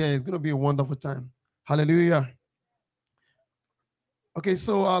to be there. It's going to be a wonderful time. Hallelujah. Okay,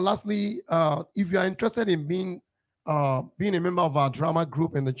 so lastly, if you are interested in being a member of our drama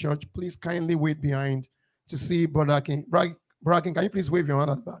group in the church, please kindly wait behind to see Brother King. Brother King, can you please wave your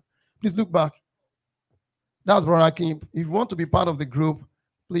hand at the back? Please look back. That's Brother King. If you want to be part of the group,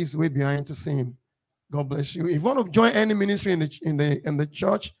 please wait behind to see him. God bless you. If you want to join any ministry in the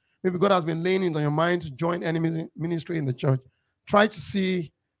church, maybe God has been laying it on your mind to join any ministry in the church, try to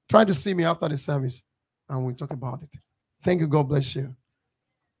see me after the service, and we'll talk about it. Thank you. God bless you.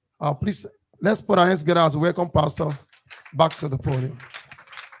 Please, let's put our hands together as we welcome Pastor back to the podium.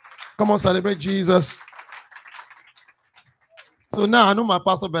 Come on, celebrate Jesus. So now I know my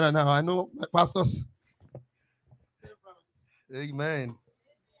pastor better now. I know my pastors. Amen.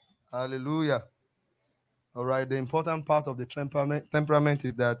 Hallelujah. All right. The important part of the temperament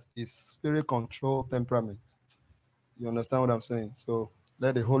is that it's spirit control temperament. You understand what I'm saying? So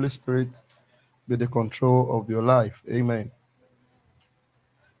let the Holy Spirit be the control of your life. Amen.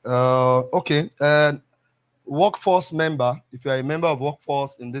 Okay. Workforce member, if you are a member of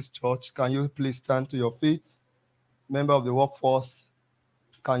workforce in this church, can you please stand to your feet? Member of the workforce,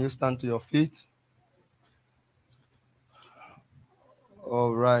 can you stand to your feet?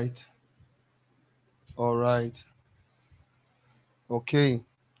 All right. All right. Okay.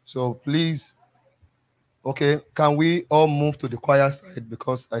 So please, okay, can we all move to the choir side?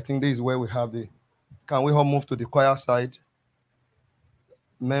 Because I think this is where we have can we all move to the choir side?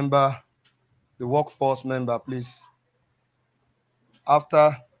 Member, the workforce member, please.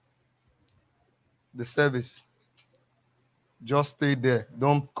 After the service, just stay there.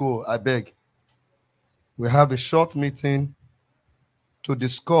 Don't go, I beg. We have a short meeting to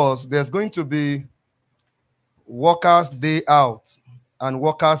discuss. There's going to be Workers' Day Out and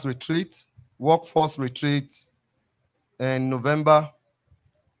Workers' Retreat, Workforce Retreat, and November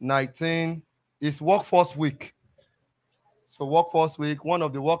 19 is Workforce Week. So Workforce Week, one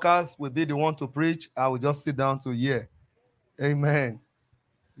of the workers will be the one to preach. I will just sit down to hear. Amen.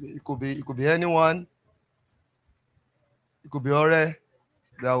 It could be anyone. It could be Ore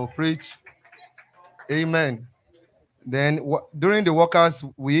that will preach. Amen. Then during the Workers'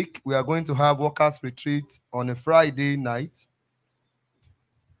 Week, we are going to have Workers' Retreat on a Friday night.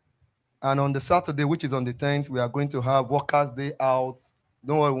 And on the Saturday, which is on the 10th, we are going to have Workers' Day Out.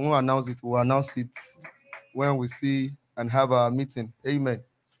 Don't worry, we won't announce it. We'll announce it when we see and have our meeting. Amen.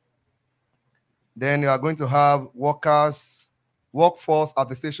 Then we are going to have Workforce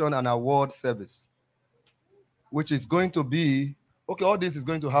Appreciation and Award Service, which is going to be, okay, all this is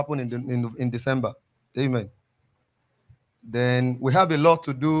going to happen in December. Amen. Then we have a lot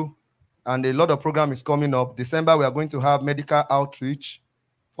to do And a lot of program is coming up. December, we are going to have medical outreach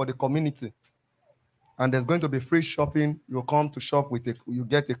for the community. And there's going to be free shopping. You come to shop with you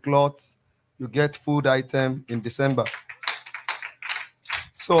get a cloth, you get food item in December.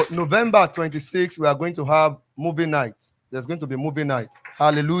 So November 26th, we are going to have movie night. There's going to be movie night.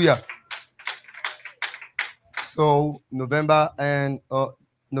 Hallelujah. So November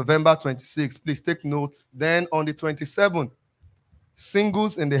 26th, please take notes. Then on the 27th,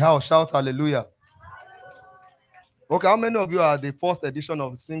 singles in the house, shout hallelujah. Okay, how many of you are the first edition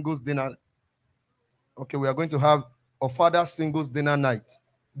of singles dinner? Okay, we are going to have a father singles dinner night.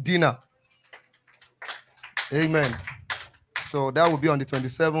 Dinner. Amen. So that will be on the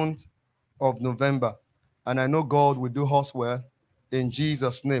 27th of November. And I know God will do us well in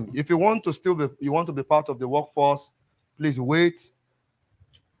Jesus' name. If you want to be part of the workforce, please wait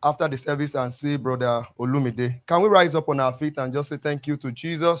after the service and see Brother Olumide. Can we rise up on our feet and just say thank you to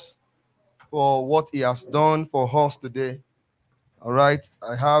Jesus for what he has done for us today? All right.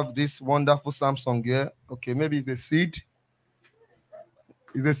 I have this wonderful Samsung here. Okay, maybe it's a seed.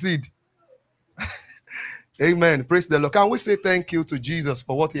 It's a seed. Amen. Praise the Lord. Can we say thank you to Jesus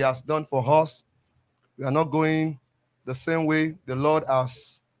for what he has done for us? We are not going the same way. The Lord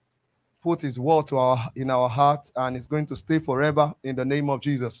has put his word in our heart, and it's going to stay forever in the name of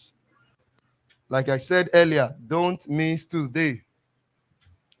Jesus. Like I said earlier, don't miss Tuesday.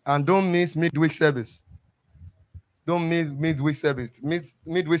 And don't miss midweek service. Don't miss midweek service.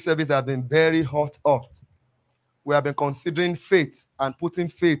 Midweek service have been very hot. We have been considering faith and putting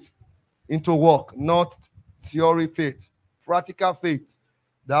faith into work, not theory faith, practical faith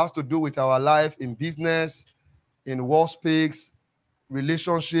that has to do with our life in business, in war speaks,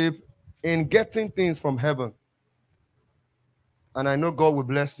 relationship, in getting things from heaven. And I know God will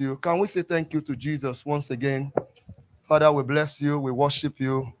bless you. Can we say thank you to Jesus once again? Father, we bless you. We worship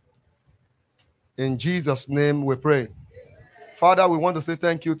you. In Jesus' name we pray. Father, we want to say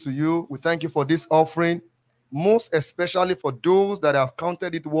thank you to you. We thank you for this offering, most especially for those that have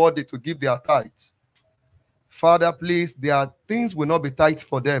counted it worthy to give their tithes. Father, please, their things will not be tight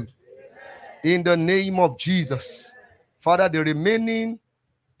for them. In the name of Jesus. Father, the remaining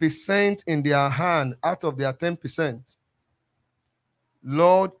percent in their hand out of their 10%,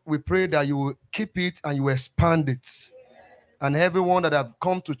 Lord, we pray that you will keep it and you will expand it. And everyone that have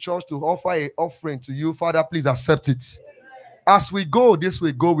come to church to offer an offering to you, Father, please accept it. As we go this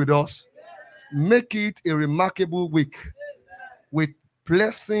week, go with us. Make it a remarkable week with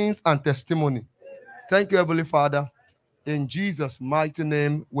blessings and testimony. Thank you, Heavenly Father. In Jesus' mighty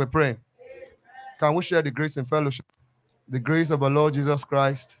name, we pray. Can we share the grace and fellowship? The grace of our Lord Jesus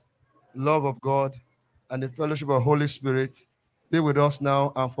Christ, love of God, and the fellowship of the Holy Spirit be with us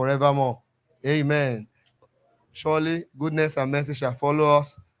now and forevermore. Amen. Surely goodness and mercy shall follow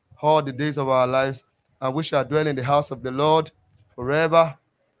us all the days of our lives, and we shall dwell in the house of the Lord forever.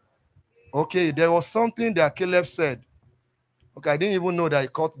 Okay, there was something that Caleb said. Okay, I didn't even know that he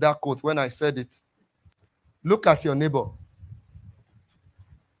caught that quote when I said it. Look at your neighbor.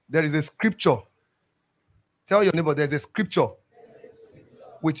 There is a scripture. Tell your neighbor there's a scripture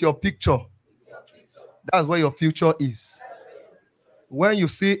with your picture. That's where your future is. When you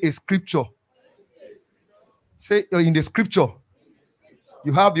see a scripture, say in the scripture,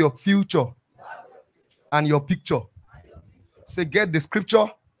 you have your future and your picture. Say, get the scripture,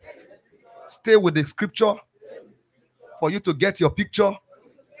 stay with the scripture for you to get your picture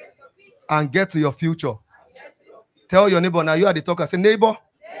and get to your future. Tell your neighbor, now you are the talker. Say, neighbor,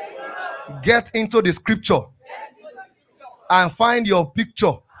 get into the scripture and find your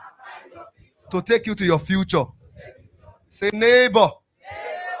picture to take you to your future. Say, neighbor,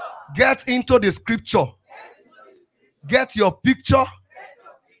 get into the scripture. Get your picture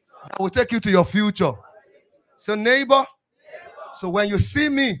that will take you to your future. So, neighbor, so when you see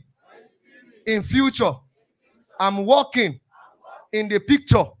me in future, I'm walking in the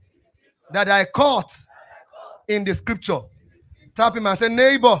picture that I caught in the scripture. Tap him and say,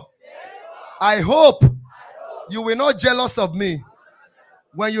 neighbor, I hope you will not jealous of me.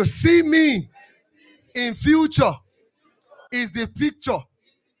 When you see me in future, is the picture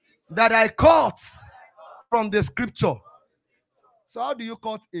that I caught from the scripture. So how do you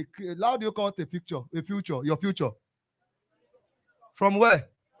caught a picture, your future? From where?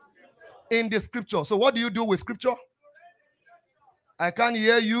 In the scripture. So what do you do with scripture? I can't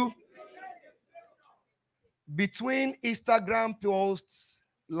hear you. Between Instagram posts,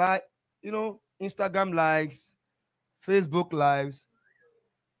 Instagram likes, Facebook lives,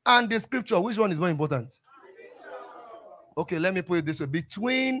 and the scripture, which one is more important? Okay, let me put it this way.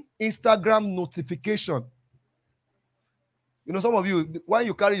 Between Instagram notification You know, some of you, when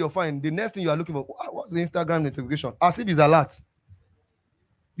you carry your phone, the next thing you are looking for, what's the Instagram notification? As if it's alert.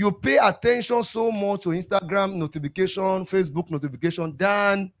 You pay attention so much to Instagram notification, Facebook notification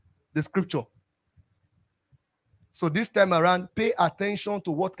than the scripture. So this time around, pay attention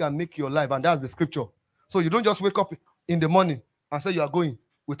to what can make your life, and that's the scripture. So you don't just wake up in the morning and say you are going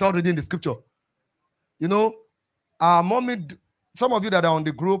without reading the scripture. You know, our mommy, some of you that are on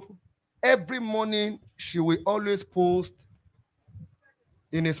the group, every morning she will always post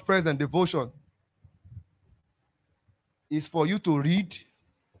in His presence devotion. It's for you to read.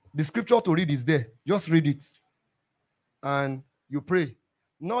 The scripture to read is there. Just read it. And you pray.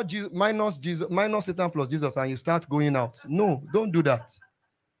 Not Jesus, minus Satan plus Jesus, and you start going out. No, don't do that.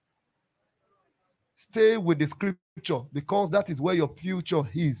 Stay with the scripture, because that is where your future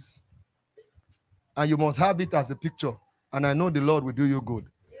is. And you must have it as a picture. And I know the Lord will do you good.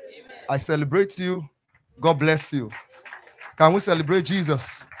 Amen. I celebrate you. God bless you. Can we celebrate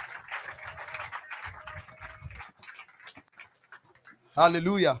Jesus?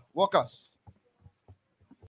 Hallelujah. Workers.